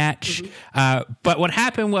pen match. Mm-hmm. But what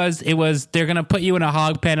happened was they're gonna put you in a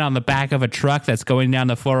hog pen on the back of a truck that's going down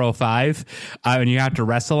the 405, and you have to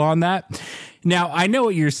wrestle on that. Now, I know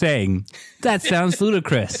what you're saying. That sounds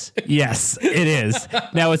ludicrous. Yes, it is.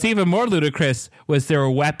 Now, what's even more ludicrous was there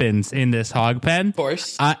were weapons in this hog pen. Of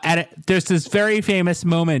course. There's this very famous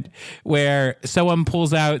moment where someone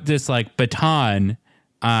pulls out this like baton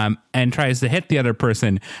and tries to hit the other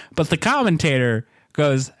person. But the commentator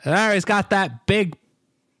goes, oh, he's got that big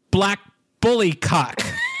black bully cock.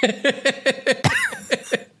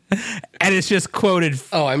 And it's just quoted.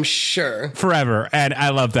 Oh, I'm sure. Forever. And I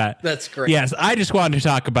love that. That's great. Yes, I just wanted to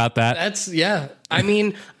talk about that. Yeah. I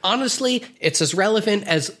mean, honestly, it's as relevant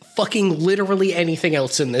as fucking literally anything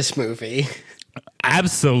else in this movie.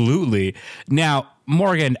 Absolutely. Now,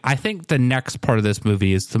 Morgan, I think the next part of this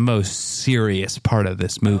movie is the most serious part of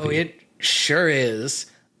this movie. Oh, it Sure is.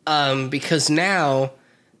 Because now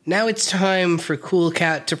it's time for Cool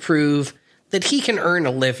Cat to prove that he can earn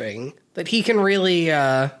a living, that he can really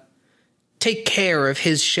take care of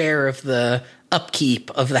his share of the upkeep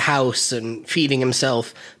of the house and feeding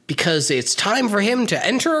himself, because it's time for him to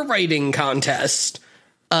enter a writing contest.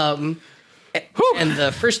 And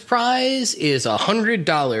the first prize is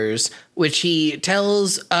 $100, which he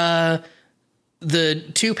tells the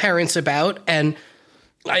two parents about. And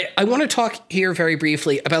I want to talk here very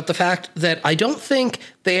briefly about the fact that I don't think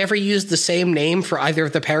they ever used the same name for either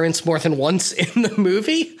of the parents more than once in the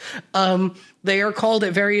movie. They are called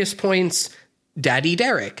at various points Daddy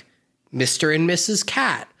Derek, Mr. and Mrs.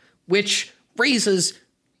 Cat, which raises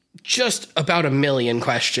just about a million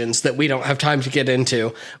questions that we don't have time to get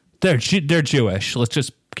into. They're Jewish. Let's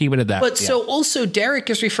just keep it at that. But so also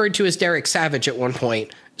Derek is referred to as Derek Savage at one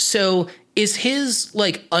point. So is his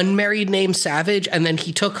like unmarried name Savage, and then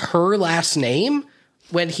he took her last name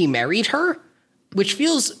when he married her, which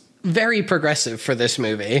feels very progressive for this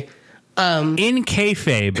movie. In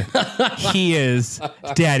kayfabe, he is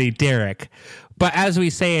Daddy Derek. But as we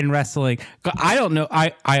say in wrestling, I don't know.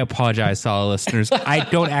 I apologize to all the listeners. I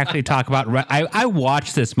don't actually talk about I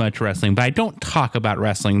watch this much wrestling, but I don't talk about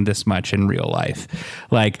wrestling this much in real life.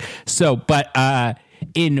 But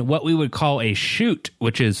in what we would call a shoot,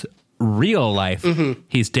 which is real life,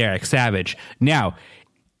 he's Derek Savage. Now,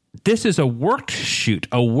 this is a worked shoot,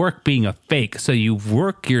 a work being a fake. So you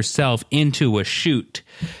work yourself into a shoot.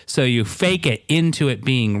 So you fake it into it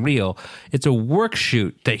being real. It's a work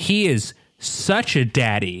shoot that he is such a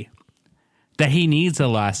daddy that he needs a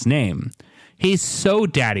last name. He's so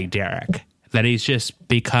Daddy Derek that he's just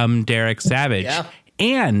become Derek Savage. Yeah.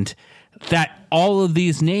 And that all of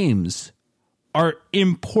these names are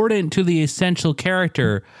important to the essential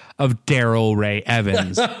character of Daryl Ray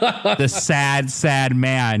Evans, the sad, sad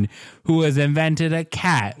man who has invented a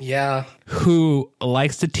cat. Yeah. Who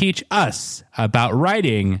likes to teach us about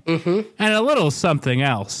writing and a little something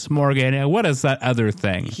else. Morgan, what is that other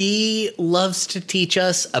thing? He loves to teach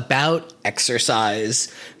us about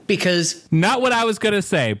exercise, because Not what I was going to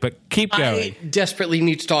say, but keep going. I desperately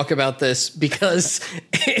need to talk about this because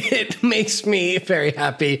it makes me very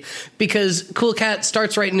happy. Because Cool Cat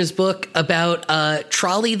starts writing his book about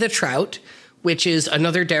Trolley the Trout, which is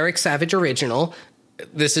another Derek Savage original.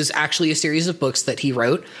 This is actually a series of books that he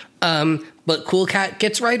wrote. But Cool Cat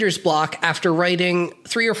gets writer's block after writing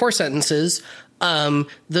 3 or 4 sentences.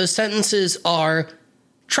 Those sentences are,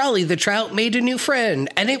 Trolley the Trout made a new friend,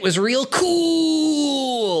 and it was real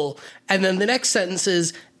cool. And then the next sentence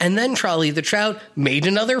is, and then Trolley the Trout made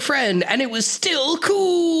another friend, and it was still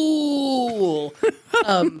cool.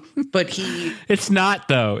 But It's not,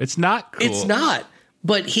 though. It's not cool. It's not.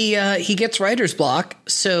 But he gets writer's block,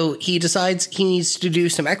 so he decides he needs to do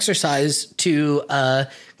some exercise to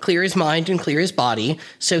clear his mind and clear his body.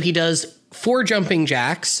 So he does 4 jumping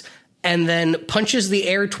jacks and then punches the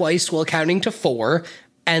air twice while counting to 4.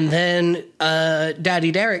 And then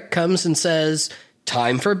Daddy Derek comes and says,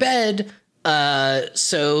 time for bed.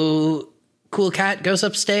 So Cool Cat goes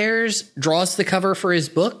upstairs, draws the cover for his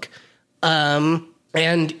book,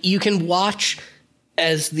 and you can watch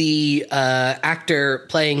as the actor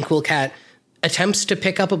playing Cool Cat attempts to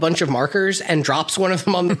pick up a bunch of markers and drops one of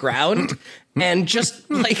them on the ground and just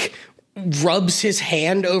like rubs his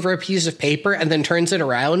hand over a piece of paper and then turns it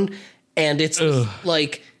around. And it's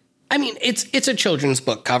like, I mean, it's a children's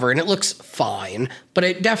book cover and it looks fine, but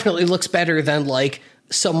it definitely looks better than like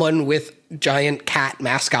someone with giant cat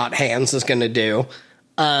mascot hands is going to do.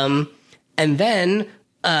 And then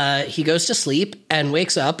he goes to sleep and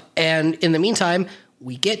wakes up. And in the meantime,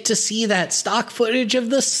 we get to see that stock footage of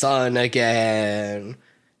the sun again.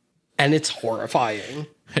 And it's horrifying.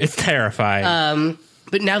 It's terrifying.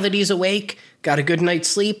 But now that he's awake, got a good night's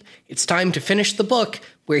sleep, it's time to finish the book,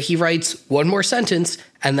 where he writes one more sentence,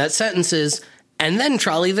 and that sentence is, and then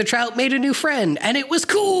Trolley the Trout made a new friend, and it was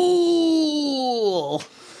cool.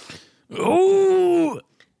 Ooh.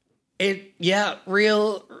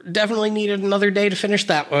 Definitely needed another day to finish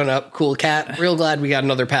that one up, Cool Cat. Real glad we got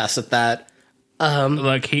another pass at that.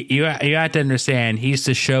 Look, you have to understand, he's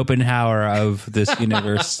the Schopenhauer of this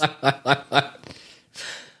universe.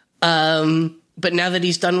 But now that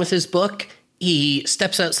he's done with his book, he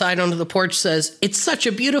steps outside onto the porch, says, it's such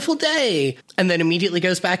a beautiful day, and then immediately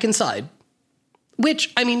goes back inside.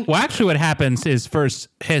 Which, I mean... Well, actually what happens is first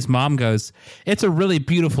his mom goes, it's a really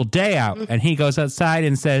beautiful day out. And he goes outside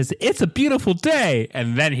and says, it's a beautiful day.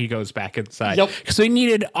 And then he goes back inside. Yep. So he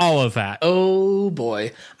needed all of that. Oh,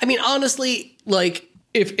 boy. I mean, honestly, like,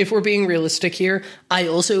 if we're being realistic here, I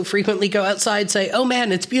also frequently go outside, say, oh,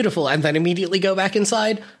 man, it's beautiful, and then immediately go back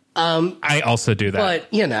inside. I also do that.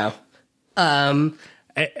 But, you know,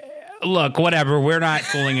 look, whatever. We're not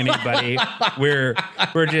fooling anybody. we're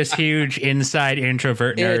just huge inside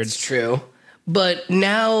introvert nerds. it's true. But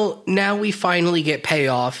now we finally get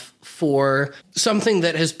payoff for something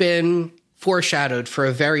that has been foreshadowed for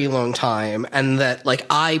a very long time, and that, like,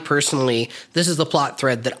 I personally, this is the plot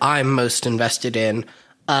thread that I'm most invested in,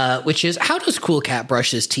 which is, how does Cool Cat brush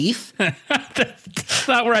his teeth? That's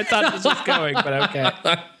not where I thought this was going, but okay.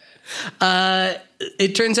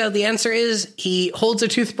 It turns out the answer is he holds a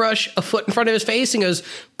toothbrush a foot in front of his face and goes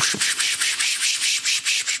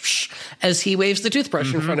as he waves the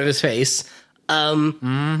toothbrush in front of his face.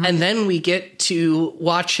 And then we get to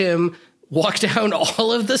watch him walk down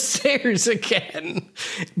all of the stairs again.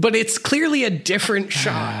 But it's clearly a different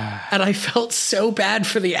shot. And I felt so bad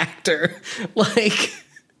for the actor. Like...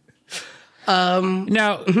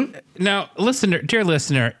 Now, listener, dear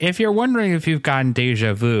listener, if you're wondering if you've gotten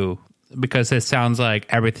deja vu, because it sounds like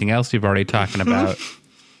everything else you've already talked about,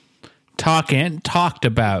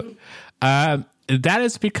 that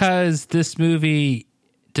is because this movie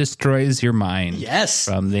destroys your mind. Yes.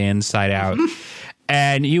 From the inside out.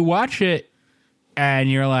 And you watch it and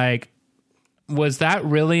you're like, was that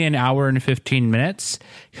really an hour and 15 minutes?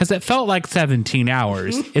 Because it felt like 17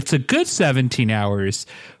 hours. It's a good 17 hours.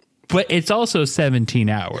 But it's also 17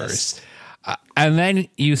 hours. Yes. And then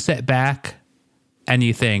you sit back and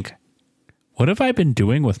you think, what have I been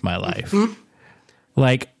doing with my life?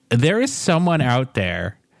 Like, there is someone out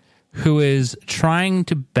there who is trying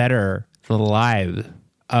to better the lives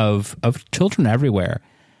of children everywhere.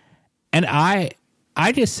 And I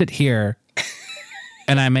just sit here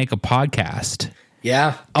and I make a podcast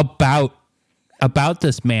about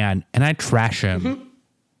this man, and I trash him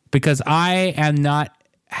because I am not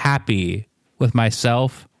happy with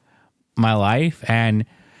myself, my life, and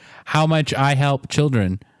how much I help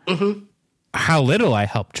children. How little I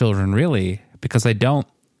help children, really, because I don't.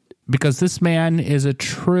 Because this man is a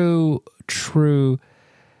true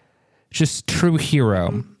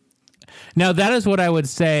hero. Now, that is what I would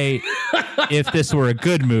say if this were a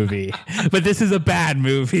good movie. But this is a bad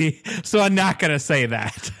movie, so I'm not going to say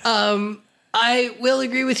that. I will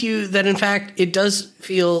agree with you that, in fact, it does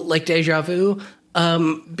feel like deja vu.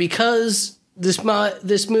 Because this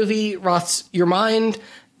movie rots your mind,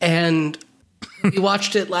 and we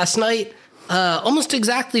watched it last night, almost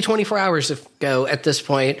exactly 24 hours ago at this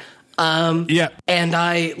point. And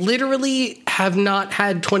I literally have not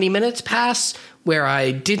had 20 minutes pass where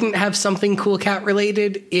I didn't have something Cool Cat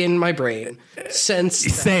related in my brain since.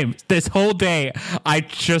 Same. This whole day, I've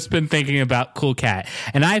just been thinking about Cool Cat.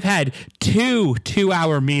 And I've had two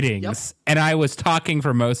 2-hour meetings, and I was talking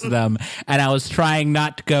for most of them, and I was trying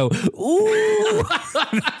not to go, ooh.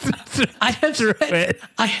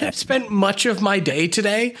 I have spent much of my day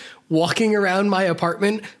today walking around my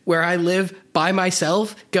apartment where I live by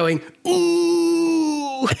myself going,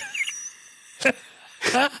 ooh.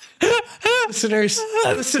 Listeners,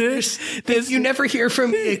 if you never hear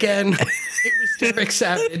from me again, it was Derek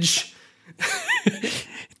Savage.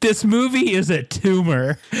 This movie is a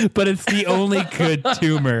tumor, but it's the only good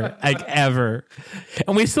tumor like ever.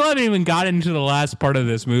 And we still haven't even gotten into the last part of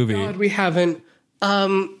this movie. God, we haven't.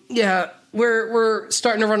 We're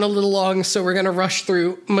starting to run a little long, so we're going to rush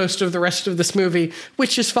through most of the rest of this movie,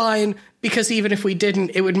 which is fine, because even if we didn't,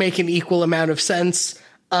 it would make an equal amount of sense.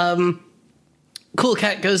 Cool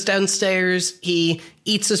Cat goes downstairs. He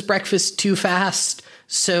eats his breakfast too fast,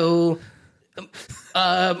 so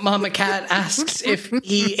Mama Cat asks if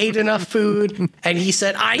he ate enough food, and he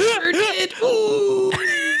said, I sure did. Ooh.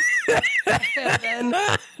 And then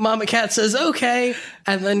Mama Cat says, okay.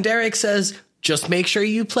 And then Derek says, just make sure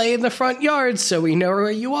you play in the front yard so we know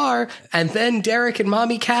where you are. And then Derek and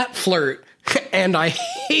Mommy Cat flirt, and I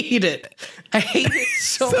hate it. I hate it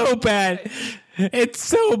so bad. It's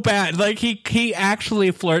so bad. Like, he actually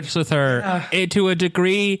flirts with her to a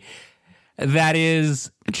degree that is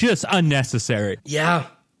just unnecessary. Yeah.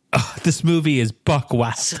 Oh, this movie is buck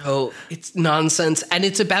wild. So it's nonsense, and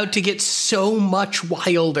it's about to get so much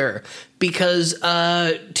wilder because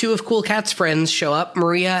two of Cool Cat's friends show up,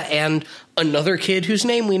 Maria and another kid whose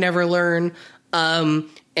name we never learn.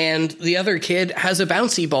 And the other kid has a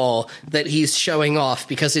bouncy ball that he's showing off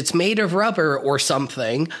because it's made of rubber or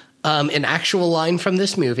something. An actual line from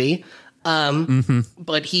this movie.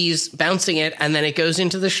 But he's bouncing it, and then it goes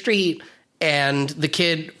into the street, and the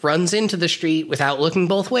kid runs into the street without looking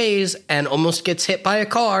both ways and almost gets hit by a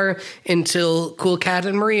car until Cool Cat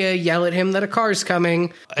and Maria yell at him that a car's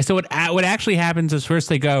coming. So what actually happens is first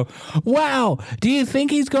they go, wow, do you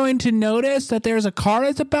think he's going to notice that there's a car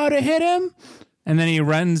that's about to hit him? And then he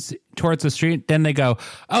runs towards the street. Then they go,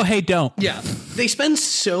 oh, hey, don't. Yeah. They spend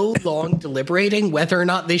so long deliberating whether or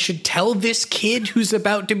not they should tell this kid who's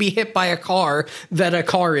about to be hit by a car that a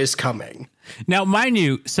car is coming. Now, mind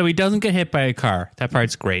you, so he doesn't get hit by a car. That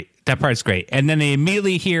part's great. And then they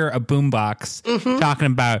immediately hear a boombox talking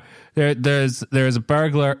about there's a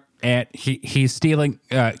burglar and he's stealing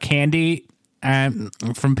candy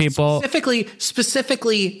from people.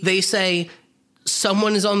 Specifically, they say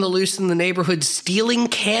someone is on the loose in the neighborhood stealing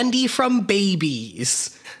candy from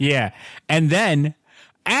babies. Yeah. And then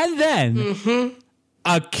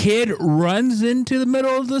a kid runs into the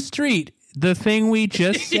middle of the street. The thing we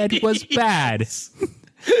just said was bad.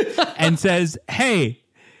 And says, hey,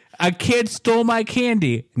 a kid stole my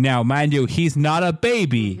candy. Now, mind you, he's not a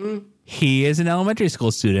baby. He is an elementary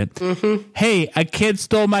school student. Hey, a kid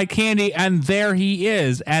stole my candy, and there he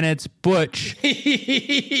is. And it's Butch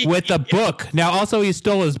with a book. Now, also, he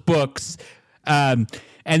stole his books. And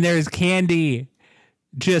there's candy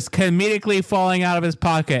just comedically falling out of his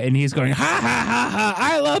pocket. And he's going, ha, ha, ha, ha.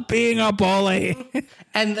 I love being a bully.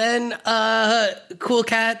 And then Cool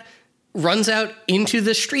Cat runs out into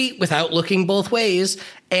the street without looking both ways.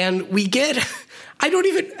 And we get...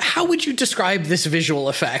 how would you describe this visual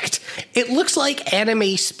effect? It looks like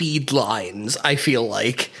anime speed lines, I feel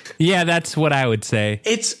like. Yeah, that's what I would say.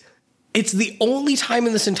 It's the only time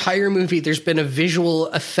in this entire movie there's been a visual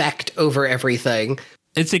effect over everything.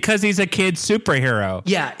 It's because he's a kid superhero.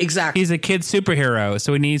 Yeah, exactly. He's a kid superhero,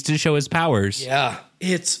 so he needs to show his powers. Yeah,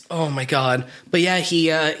 it's, oh my God. But yeah,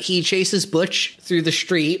 he chases Butch through the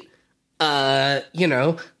street.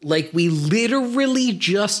 Like we literally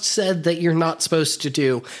just said that you're not supposed to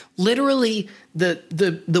do. Literally,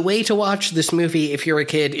 the way to watch this movie if you're a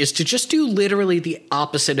kid is to just do literally the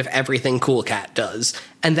opposite of everything Cool Cat does.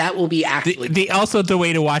 And that will be actually... Also, the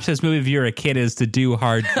way to watch this movie if you're a kid is to do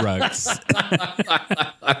hard drugs.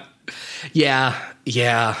 Yeah.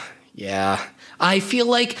 I feel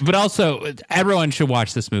like... But also, everyone should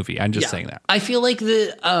watch this movie. I'm just saying that. I feel like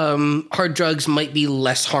the hard drugs might be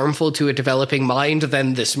less harmful to a developing mind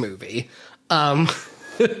than this movie.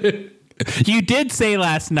 You did say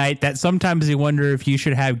last night that sometimes you wonder if you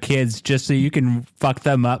should have kids just so you can fuck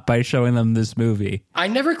them up by showing them this movie. I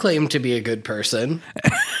never claimed to be a good person.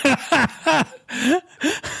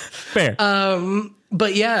 Fair.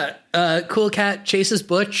 But yeah, Cool Cat chases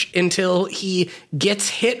Butch until he gets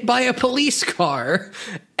hit by a police car.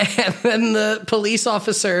 And then the police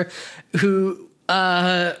officer who,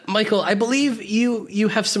 Michael, I believe you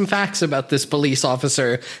have some facts about this police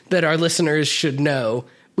officer that our listeners should know.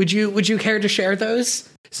 Would you care to share those?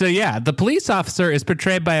 So yeah, the police officer is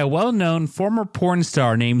portrayed by a well-known former porn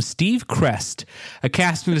star named Steve Crest. A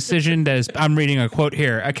casting decision that is, I'm reading a quote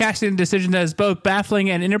here, a casting decision that is both baffling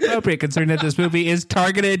and inappropriate considering that this movie is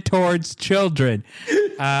targeted towards children.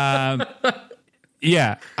 And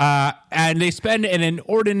they spend an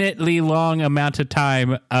inordinately long amount of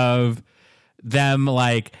time of them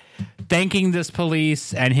like thanking this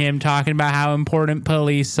police and him talking about how important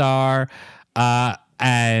police are. Yeah.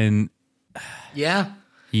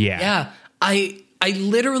 I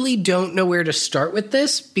literally don't know where to start with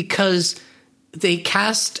this because they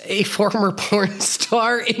cast a former porn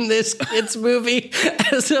star in this kids movie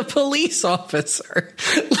as a police officer.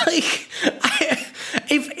 Like,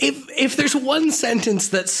 if there's one sentence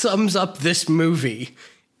that sums up this movie,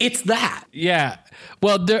 it's that. Yeah.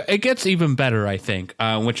 Well, it gets even better, I think,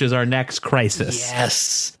 which is our next crisis.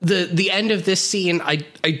 Yes. The end of this scene, I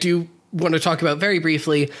do want to talk about very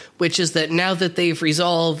briefly, which is that now that they've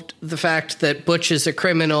resolved the fact that Butch is a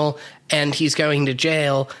criminal and he's going to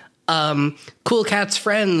jail, Cool Cat's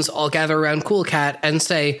friends all gather around Cool Cat and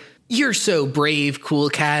say, "You're so brave, Cool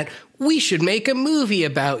Cat. We should make a movie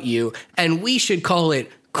about you, and we should call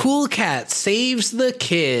it Cool Cat Saves the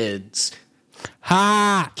Kids."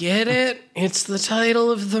 Ha! Get it? It's the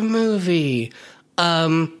title of the movie.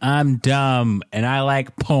 I'm dumb and I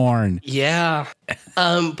like porn. Yeah.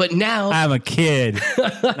 But now I'm a kid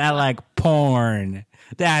and I like porn.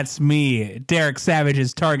 That's me, Derek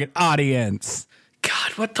Savage's target audience.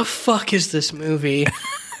 God, what the fuck is this movie?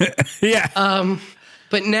 Yeah.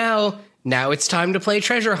 But now it's time to play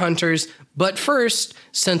Treasure Hunters. But first,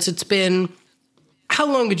 since it's been, how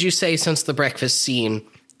long would you say since the breakfast scene?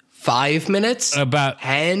 5 minutes? About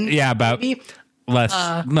 10? Yeah, about maybe? Less.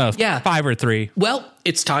 No, yeah. 5 or 3. Well,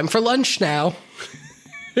 it's time for lunch now.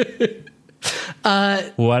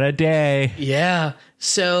 What a day. Yeah.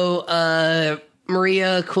 So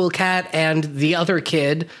Maria, Cool Cat, and the other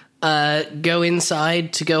kid go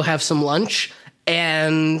inside to go have some lunch.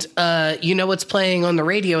 And you know what's playing on the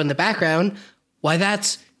radio in the background? Why,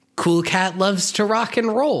 that's Cool Cat Loves to Rock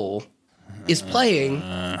and Roll. is playing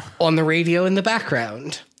on the radio in the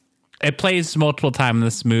background. It plays multiple times in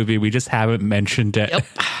this movie. We just haven't mentioned it.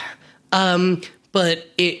 Yep. But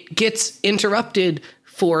it gets interrupted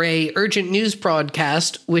for a urgent news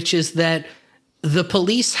broadcast, which is that the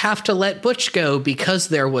police have to let Butch go because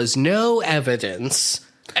there was no evidence.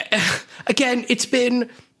 Again, it's been...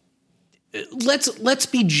 Let's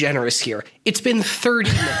be generous here. It's been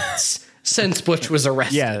 30 minutes since Butch was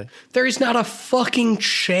arrested. Yeah. There is not a fucking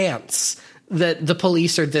chance that the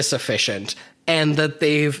police are this efficient and that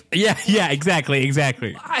they've... Yeah, exactly.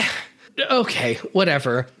 Okay,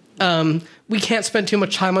 whatever. We can't spend too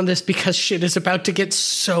much time on this because shit is about to get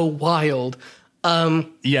so wild.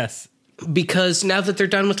 Yes. Because now that they're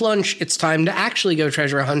done with lunch, it's time to actually go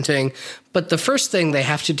treasure hunting. But the first thing they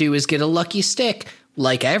have to do is get a lucky stick,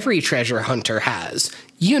 like every treasure hunter has.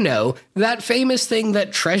 You know, that famous thing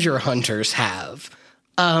that treasure hunters have.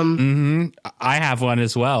 I have one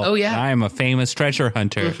as well. Oh, yeah? I am a famous treasure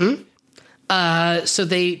hunter. So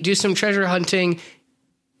they do some treasure hunting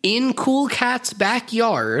in Cool Cat's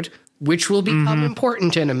backyard, which will become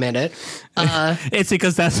important in a minute. It's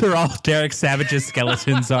because that's where all Derek Savage's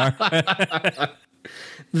skeletons are.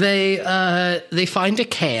 They find a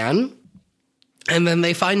can, and then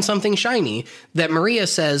they find something shiny that Maria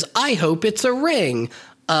says, I hope it's a ring.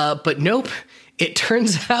 But nope, it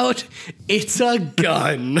turns out it's a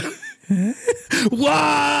gun.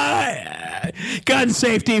 What? Gun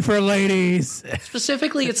safety for ladies.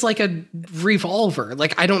 Specifically, it's like a revolver.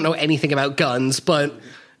 Like, I don't know anything about guns, but...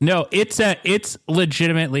 No, it's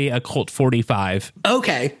legitimately a Colt 45.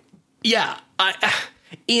 Okay. Yeah.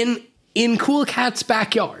 In Cool Cat's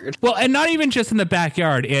backyard. Well, and not even just in the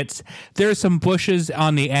backyard. There's some bushes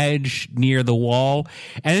on the edge near the wall,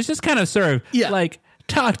 and it's just kind of sort of like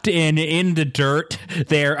tucked in the dirt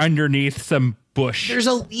there underneath some bush. There's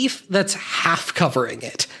a leaf that's half covering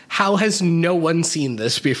it. How has no one seen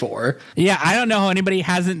this before? Yeah, I don't know how anybody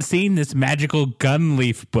hasn't seen this magical gun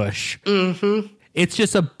leaf bush. Mm-hmm. It's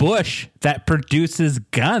just a bush that produces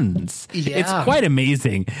guns. Yeah. It's quite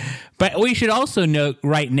amazing. But we should also note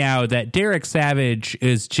right now that Derek Savage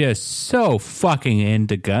is just so fucking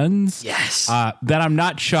into guns. Yes. That I'm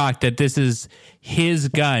not shocked that this is his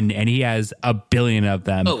gun and he has a billion of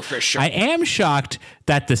them. Oh, for sure. I am shocked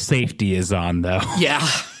that the safety is on, though. Yeah.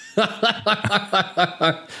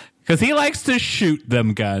 Because he likes to shoot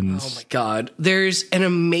them guns. Oh my God. There's an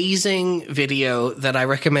amazing video that I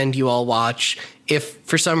recommend you all watch if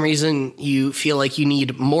for some reason you feel like you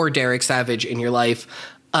need more Derek Savage in your life,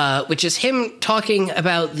 which is him talking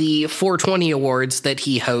about the 420 awards that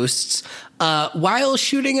he hosts while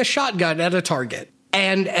shooting a shotgun at a target.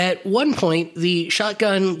 And at one point, the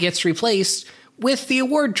shotgun gets replaced with the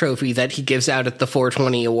award trophy that he gives out at the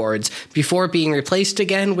 420 awards before being replaced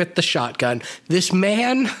again with the shotgun. This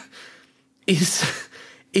man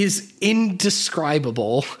is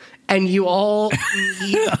indescribable, and you all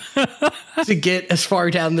need to get as far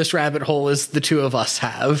down this rabbit hole as the two of us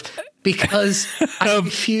have, because I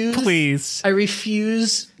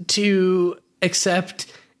refuse to accept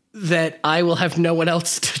that I will have no one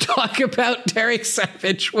else to talk about Derek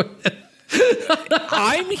Savage with.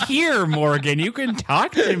 I'm here, Morgan. You can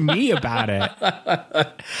talk to me about it.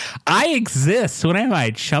 I exist. What am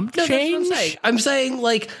I, chump change? That's what I'm saying,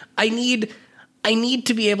 like, I need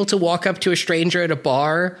to be able to walk up to a stranger at a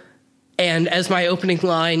bar and as my opening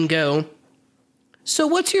line go, so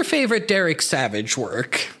what's your favorite Derek Savage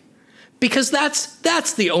work? Because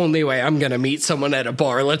that's the only way I'm going to meet someone at a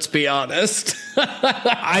bar, let's be honest.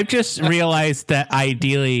 I've just realized that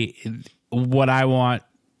ideally what I want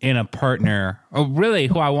in a partner, or really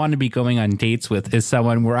who I want to be going on dates with, is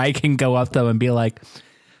someone where I can go up to them and be like,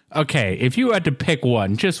 okay, if you had to pick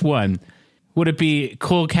one, just one, would it be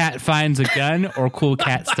Cool Cat finds a gun or Cool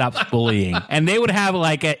Cat stops bullying? And they would have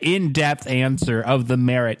like an in-depth answer of the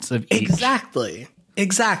merits of each. Exactly.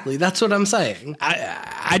 That's what I'm saying.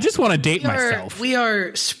 I just want to date myself. We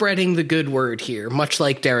are spreading the good word here, much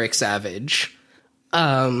like Derek Savage.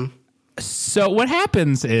 So what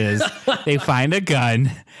happens is they find a gun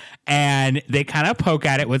and they kind of poke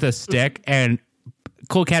at it with a stick, and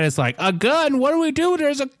Cool Cat is like, a gun? What do we do?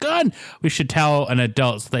 There's a gun. We should tell an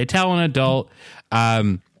adult. So they tell an adult,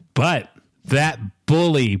 but that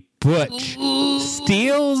bully Butch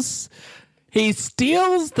steals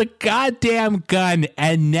the goddamn gun,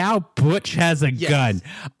 and now Butch has a gun.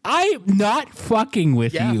 I'm not fucking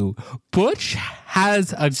with you. Butch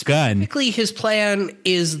has a gun. Specifically, his plan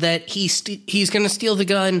is that he's going to steal the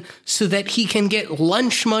gun so that he can get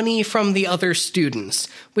lunch money from the other students.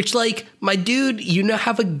 Which, like, my dude, you now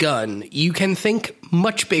have a gun. You can think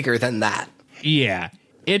much bigger than that. Yeah.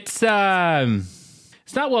 It's not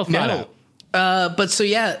well thought out. But so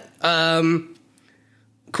yeah,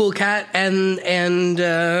 Cool Cat and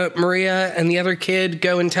Maria and the other kid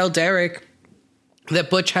go and tell Derek that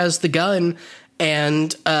Butch has the gun,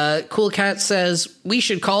 and Cool Cat says, we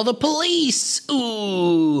should call the police.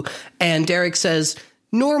 Ooh. And Derek says,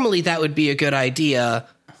 normally that would be a good idea,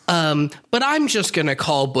 but I'm just going to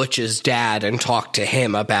call Butch's dad and talk to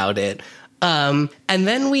him about it. And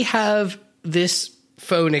then we have this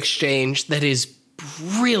phone exchange that is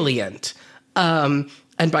brilliant. And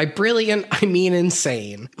by brilliant, I mean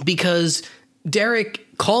insane, because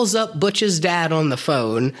Derek calls up Butch's dad on the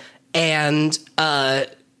phone, and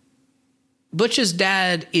Butch's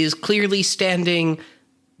dad is clearly standing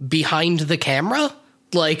behind the camera,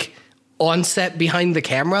 like on set behind the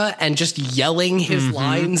camera, and just yelling his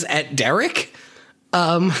lines at Derek.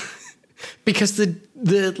 Because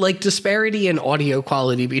the like disparity in audio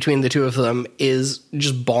quality between the two of them is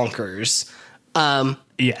just bonkers.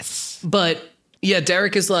 Yes. But yeah,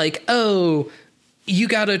 Derek is like, oh, you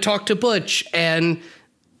got to talk to Butch. And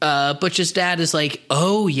Butch's dad is like,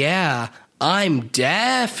 oh, yeah, I'm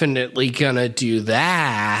definitely going to do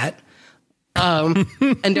that. And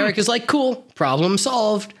Derek is like, cool, problem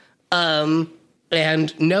solved. And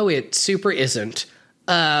no, it super isn't.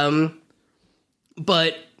 But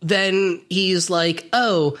then he's like,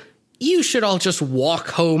 oh, you should all just walk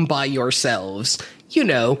home by yourselves,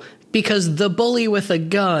 because the bully with a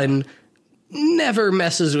gun never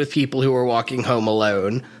messes with people who are walking home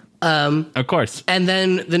alone. Of course. And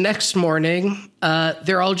then the next morning,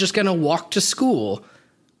 they're all just going to walk to school.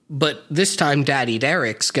 But this time, Daddy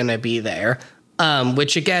Derek's going to be there,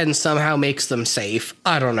 which again somehow makes them safe.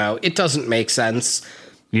 I don't know. It doesn't make sense.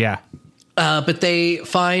 Yeah. But they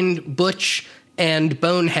find Butch and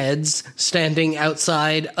Boneheads standing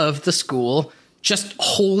outside of the school, just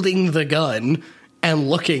holding the gun and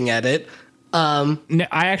looking at it. No,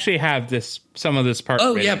 I actually have some of this part.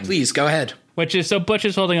 Oh, written, yeah, please, go ahead. Which is, so Butch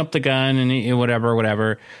is holding up the gun and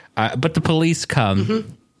whatever. But the police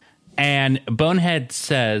come, and Bonehead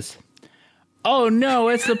says, oh, no,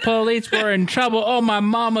 it's the police. We're in trouble. Oh, my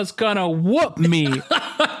mama's gonna whoop me.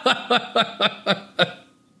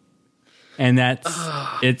 And that's,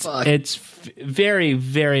 it's very,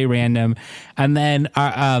 very random. And then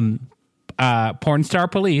Porn Star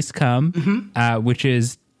Police come, which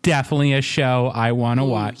is definitely a show I want to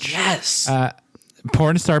watch. Yes.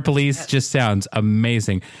 Porn Star Police just sounds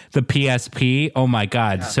amazing. The PSP, oh my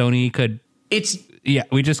God, Sony could.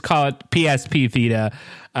 We just call it PSP Vita.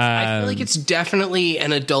 I feel like it's definitely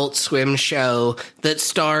an Adult Swim show that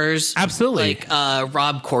stars absolutely like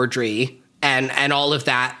Rob Corddry and all of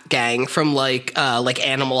that gang from like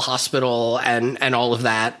Animal Hospital and all of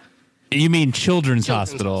that. You mean Children's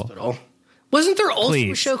Hospital? Wasn't there also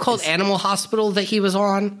a show called Animal Hospital that he was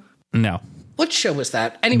on? No. What show was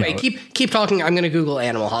that? Anyway, keep talking. I'm going to Google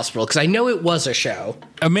Animal Hospital because I know it was a show.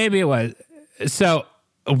 Maybe it was. So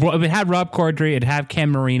it had Rob Corddry, it'd have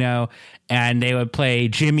Ken Marino, and they would play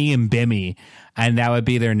Jimmy and Bimmy, and that would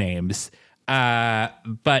be their names.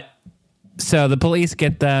 But so the police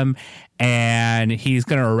get them, and he's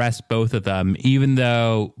going to arrest both of them, even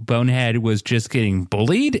though Bonehead was just getting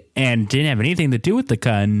bullied and didn't have anything to do with the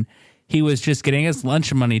gun. He was just getting his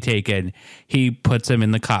lunch money taken. He puts him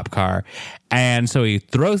in the cop car. And so he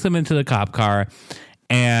throws him into the cop car,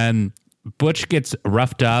 and Butch gets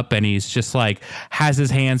roughed up, and he's just like has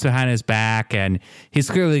his hands behind his back, and he's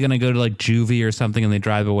clearly going to go to like juvie or something, and they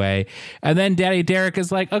drive away. And then Daddy Derek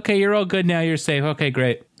is like, okay, you're all good now. You're safe. Okay,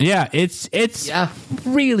 great. Yeah, it's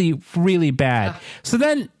really, really bad. Yeah. So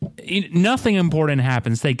then nothing important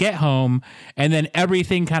happens. They get home, and then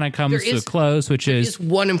everything kind of comes to a close, which is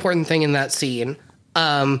one important thing in that scene,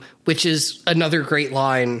 which is another great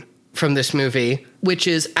line from this movie, which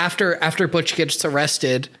is after Butch gets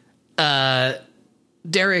arrested,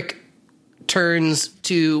 Derek turns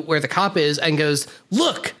to where the cop is and goes,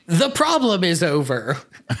 look, the problem is over.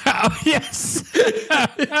 Oh, yes.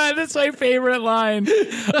 That's my favorite line.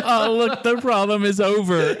 Oh, look, the problem is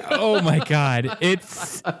over. Oh, my God.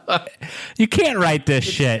 You can't write this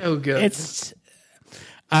shit. So good.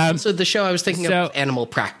 So the show I was thinking of was Animal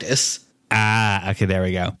Practice. Okay, there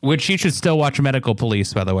we go. Which you should still watch Medical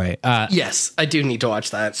Police, by the way. Yes, I do need to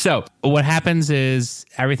watch that. So what happens is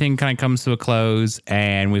everything kind of comes to a close,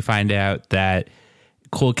 and we find out that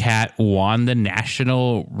Cool Cat won the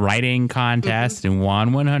national writing contest and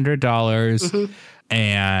won $100.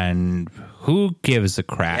 And who gives a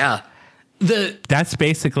crap? Yeah. That's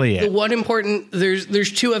basically it. The one important,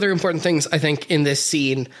 there's two other important things, I think, in this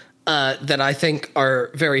scene that I think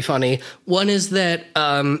are very funny. One is that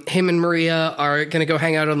him and Maria are going to go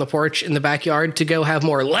hang out on the porch in the backyard to go have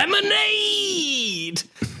more lemonade.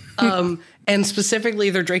 And specifically,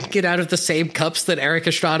 they're drinking it out of the same cups that Eric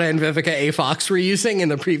Estrada and Vivica A. Fox were using in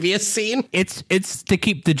the previous scene. It's to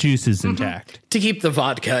keep the juices intact. To keep the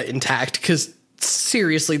vodka intact, because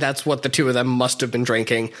seriously, that's what the two of them must have been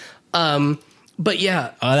drinking. But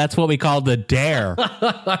yeah. That's what we call the dare.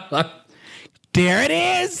 There it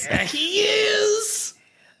is. He is.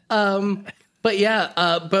 But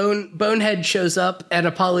yeah, Bonehead shows up and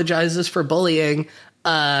apologizes for bullying,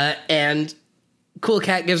 and Cool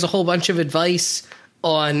Cat gives a whole bunch of advice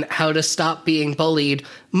on how to stop being bullied,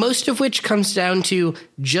 most of which comes down to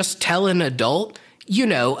just tell an adult,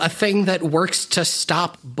 a thing that works to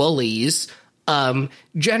stop bullies.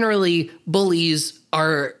 Generally, bullies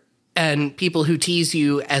and people who tease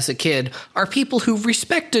you as a kid are people who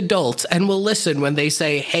respect adults and will listen when they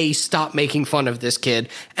say, hey, stop making fun of this kid.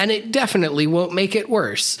 And it definitely won't make it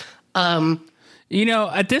worse.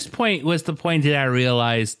 At this point was the point that I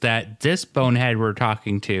realized that this Bonehead we're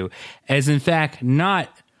talking to is in fact not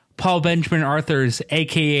Paul Benjamin Arthurs,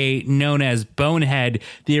 a.k.a. known as Bonehead,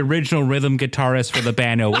 the original rhythm guitarist for the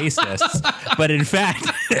band Oasis, but in fact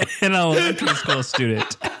an elementary school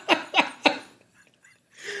student.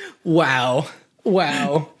 Wow.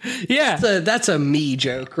 Yeah. That's a me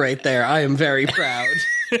joke right there. I am very proud.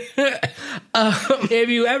 If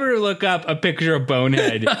you ever look up a picture of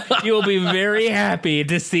Bonehead, you'll be very happy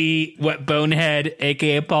to see what Bonehead,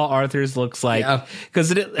 a.k.a. Paul Arthurs, looks like.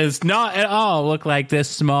 Because it does not at all look like this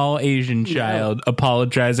small Asian child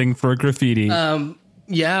apologizing for graffiti.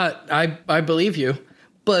 Yeah, I believe you.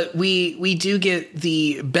 But we do get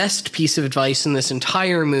the best piece of advice in this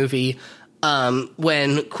entire movie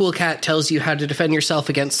when Cool Cat tells you how to defend yourself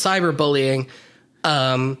against cyberbullying.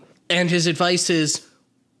 And his advice is,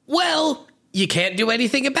 well, you can't do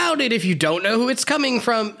anything about it if you don't know who it's coming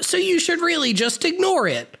from, so you should really just ignore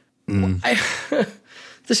it. Oh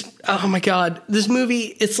my God, this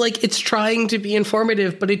movie, it's like it's trying to be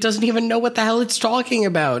informative, but it doesn't even know what the hell it's talking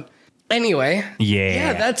about. Anyway.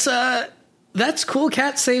 Yeah, that's Cool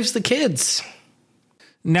Cat Saves the Kids.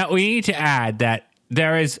 Now, we need to add that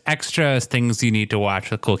there is extra things you need to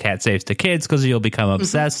watch with Cool Cat Saves the Kids because you'll become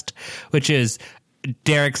obsessed, which is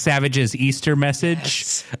Derek Savage's Easter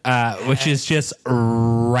message, which is just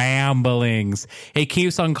ramblings. He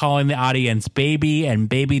keeps on calling the audience baby and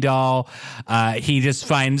baby doll. He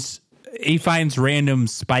finds random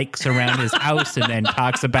spikes around his house and then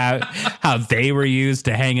talks about how they were used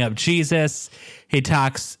to hang up Jesus. He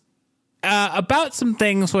talks about some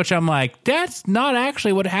things which I'm like, that's not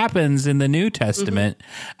actually what happens in the New Testament.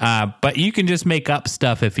 But you can just make up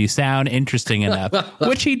stuff if you sound interesting enough,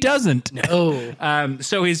 which he doesn't. No.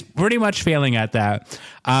 So he's pretty much failing at that.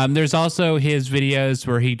 There's also his videos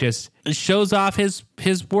where he just shows off his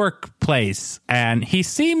workplace, and he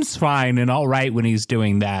seems fine and all right when he's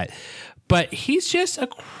doing that. But he's just a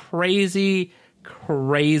crazy,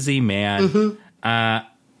 crazy man.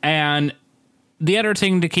 And the other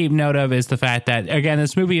thing to keep note of is the fact that, again,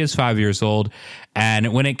 this movie is 5 years old,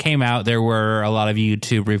 and when it came out, there were a lot of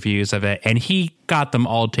YouTube reviews of it, and he got them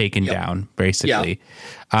all taken down, basically.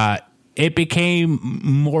 It became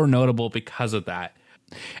more notable because of that.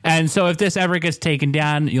 And so if this ever gets taken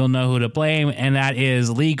down, you'll know who to blame, and that is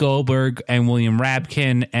Lee Goldberg and William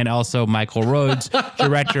Rabkin, and also Michael Rhodes,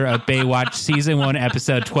 director of Baywatch Season 1,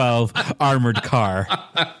 Episode 12, Armored Car.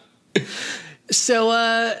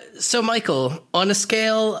 So Michael, on a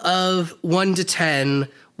scale of 1 to 10,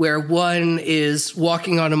 where 1 is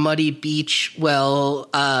walking on a muddy beach while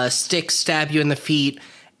sticks stab you in the feet,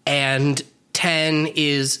 and 10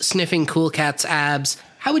 is sniffing Cool Cat's abs,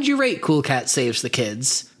 how would you rate Cool Cat Saves the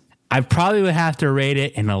Kids? I probably would have to rate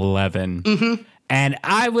it an 11. And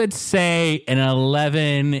I would say an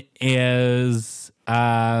 11 is,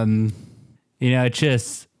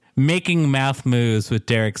 just making mouth moves with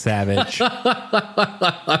Derek Savage.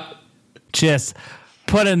 Just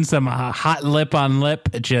putting some hot lip on lip,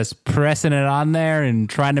 just pressing it on there and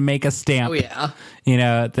trying to make a stamp. Oh yeah.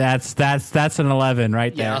 That's an 11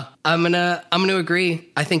 right there. Yeah. I'm gonna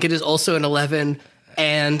agree. I think it is also an 11,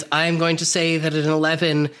 and I'm going to say that an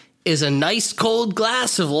 11 is a nice cold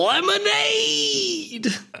glass of lemonade.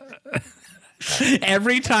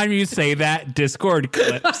 Every time you say that, Discord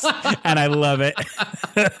clips, and I love it.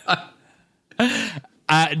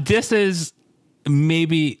 This is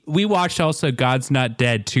maybe, we watched also God's Not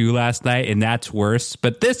Dead 2 last night, and that's worse,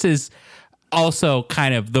 but this is also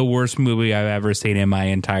kind of the worst movie I've ever seen in my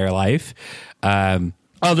entire life.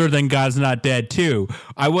 Other than God's Not Dead 2.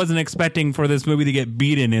 I wasn't expecting for this movie to get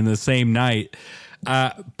beaten in the same night.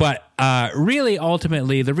 But really,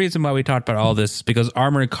 ultimately, the reason why we talked about all this is because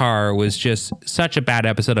Armored Car was just such a bad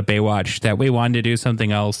episode of Baywatch that we wanted to do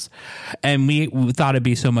something else. And we thought it'd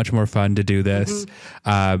be so much more fun to do this.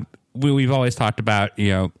 We've always talked about,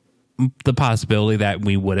 the possibility that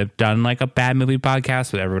we would have done like a bad movie podcast,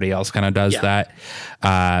 but everybody else kind of does that.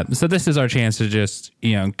 So this is our chance to just,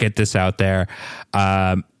 get this out there.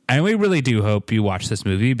 And we really do hope you watch this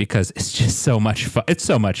movie because it's just so much fun. It's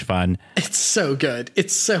so much fun. It's so good.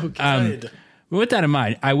 It's so good. With that in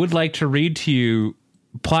mind, I would like to read to you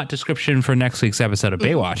plot description for next week's episode of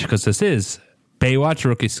Baywatch, because this is Baywatch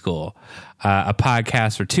Rookie School, a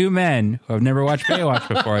podcast for two men who have never watched Baywatch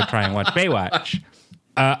before and try and watch Baywatch.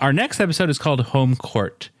 Our next episode is called Home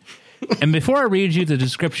Court. And before I read you the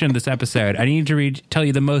description of this episode, I need to tell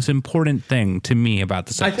you the most important thing to me about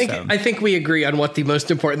this episode. I think we agree on what the most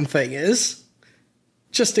important thing is.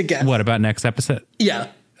 Just a guess. What about next episode? Yeah.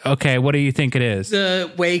 Okay, what do you think it is?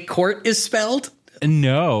 The way court is spelled?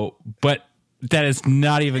 No, but that is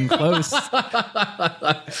not even close.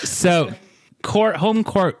 So, Home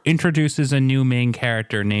Court introduces a new main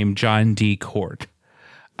character named John D. Court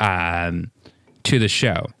to the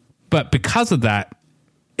show. But because of that,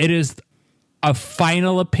 it is a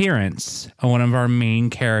final appearance of one of our main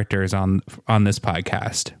characters on this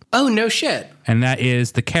podcast. Oh, no shit. And that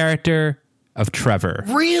is the character of Trevor.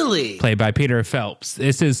 Really? Played by Peter Phelps.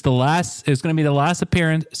 It's going to be the last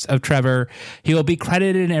appearance of Trevor. He will be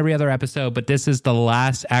credited in every other episode, but this is the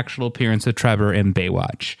last actual appearance of Trevor in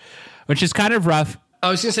Baywatch, which is kind of rough. I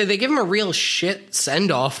was going to say, they give him a real shit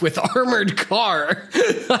send-off with Armored Car.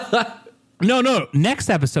 No. Next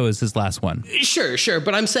episode is his last one. Sure.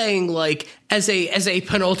 But I'm saying, like, as a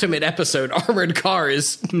penultimate episode, Armored Car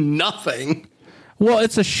is nothing. Well,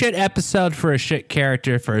 it's a shit episode for a shit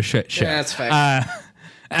character for a shit show. Yeah, that's fair.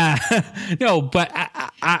 No, but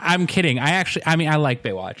I'm kidding. I like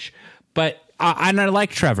Baywatch, but and I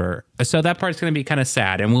like Trevor. So that part's going to be kind of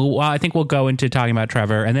sad. And I think we'll go into talking about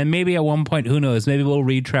Trevor, and then maybe at one point, who knows? Maybe we'll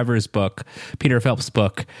read Trevor's book, Peter Phelps'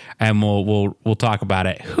 book, and we'll talk about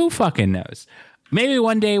it. Who fucking knows? Maybe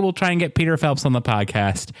one day we'll try and get Peter Phelps on the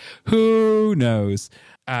podcast. Who knows?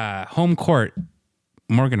 Home Court.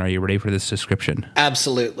 Morgan, are you ready for this description?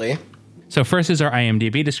 Absolutely. So first is our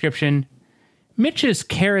IMDb description. Mitch's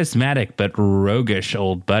charismatic but roguish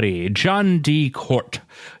old buddy, John D. Court,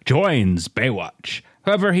 joins Baywatch.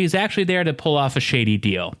 However, he's actually there to pull off a shady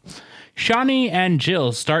deal. Shawnee and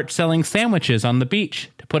Jill start selling sandwiches on the beach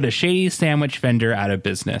to put a shady sandwich vendor out of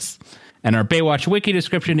business. And our Baywatch wiki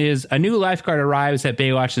description is, a new lifeguard arrives at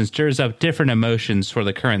Baywatch and stirs up different emotions for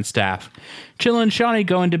the current staff. Jill and Shawnee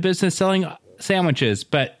go into business selling sandwiches,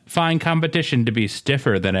 but find competition to be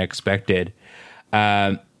stiffer than expected.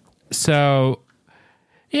 So,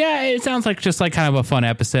 yeah, it sounds like just like kind of a fun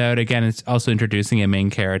episode. Again, it's also introducing a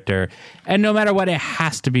main character. And no matter what, it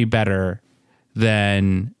has to be better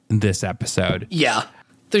than this episode. Yeah.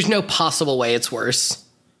 There's no possible way it's worse.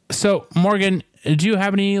 So, Morgan, do you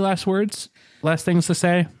have any last things to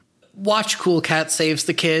say? Watch Cool Cat Saves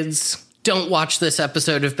the Kids. Don't watch this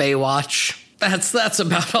episode of Baywatch. That's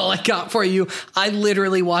about all I got for you. I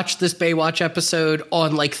literally watched this Baywatch episode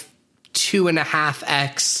on like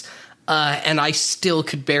 2.5x. And I still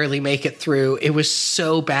could barely make it through. It was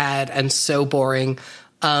so bad and so boring.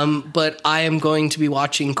 But I am going to be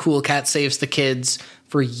watching Cool Cat Saves the Kids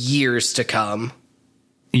for years to come.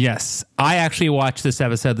 Yes. I actually watched this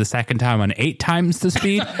episode the second time on 8 times the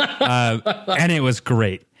speed. And it was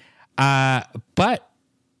great. But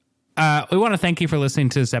we want to thank you for listening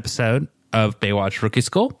to this episode of Baywatch Rookie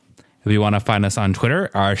School. If you want to find us on Twitter,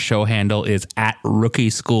 our show handle is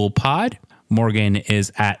 @RookieSchoolPod. Morgan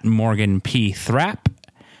is @MorganPThrap,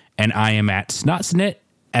 and I am @Snotsnit,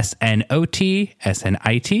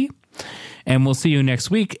 SNOTSNIT. And we'll see you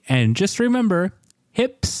next week. And just remember,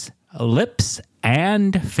 hips, lips,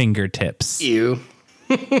 and fingertips. Ew.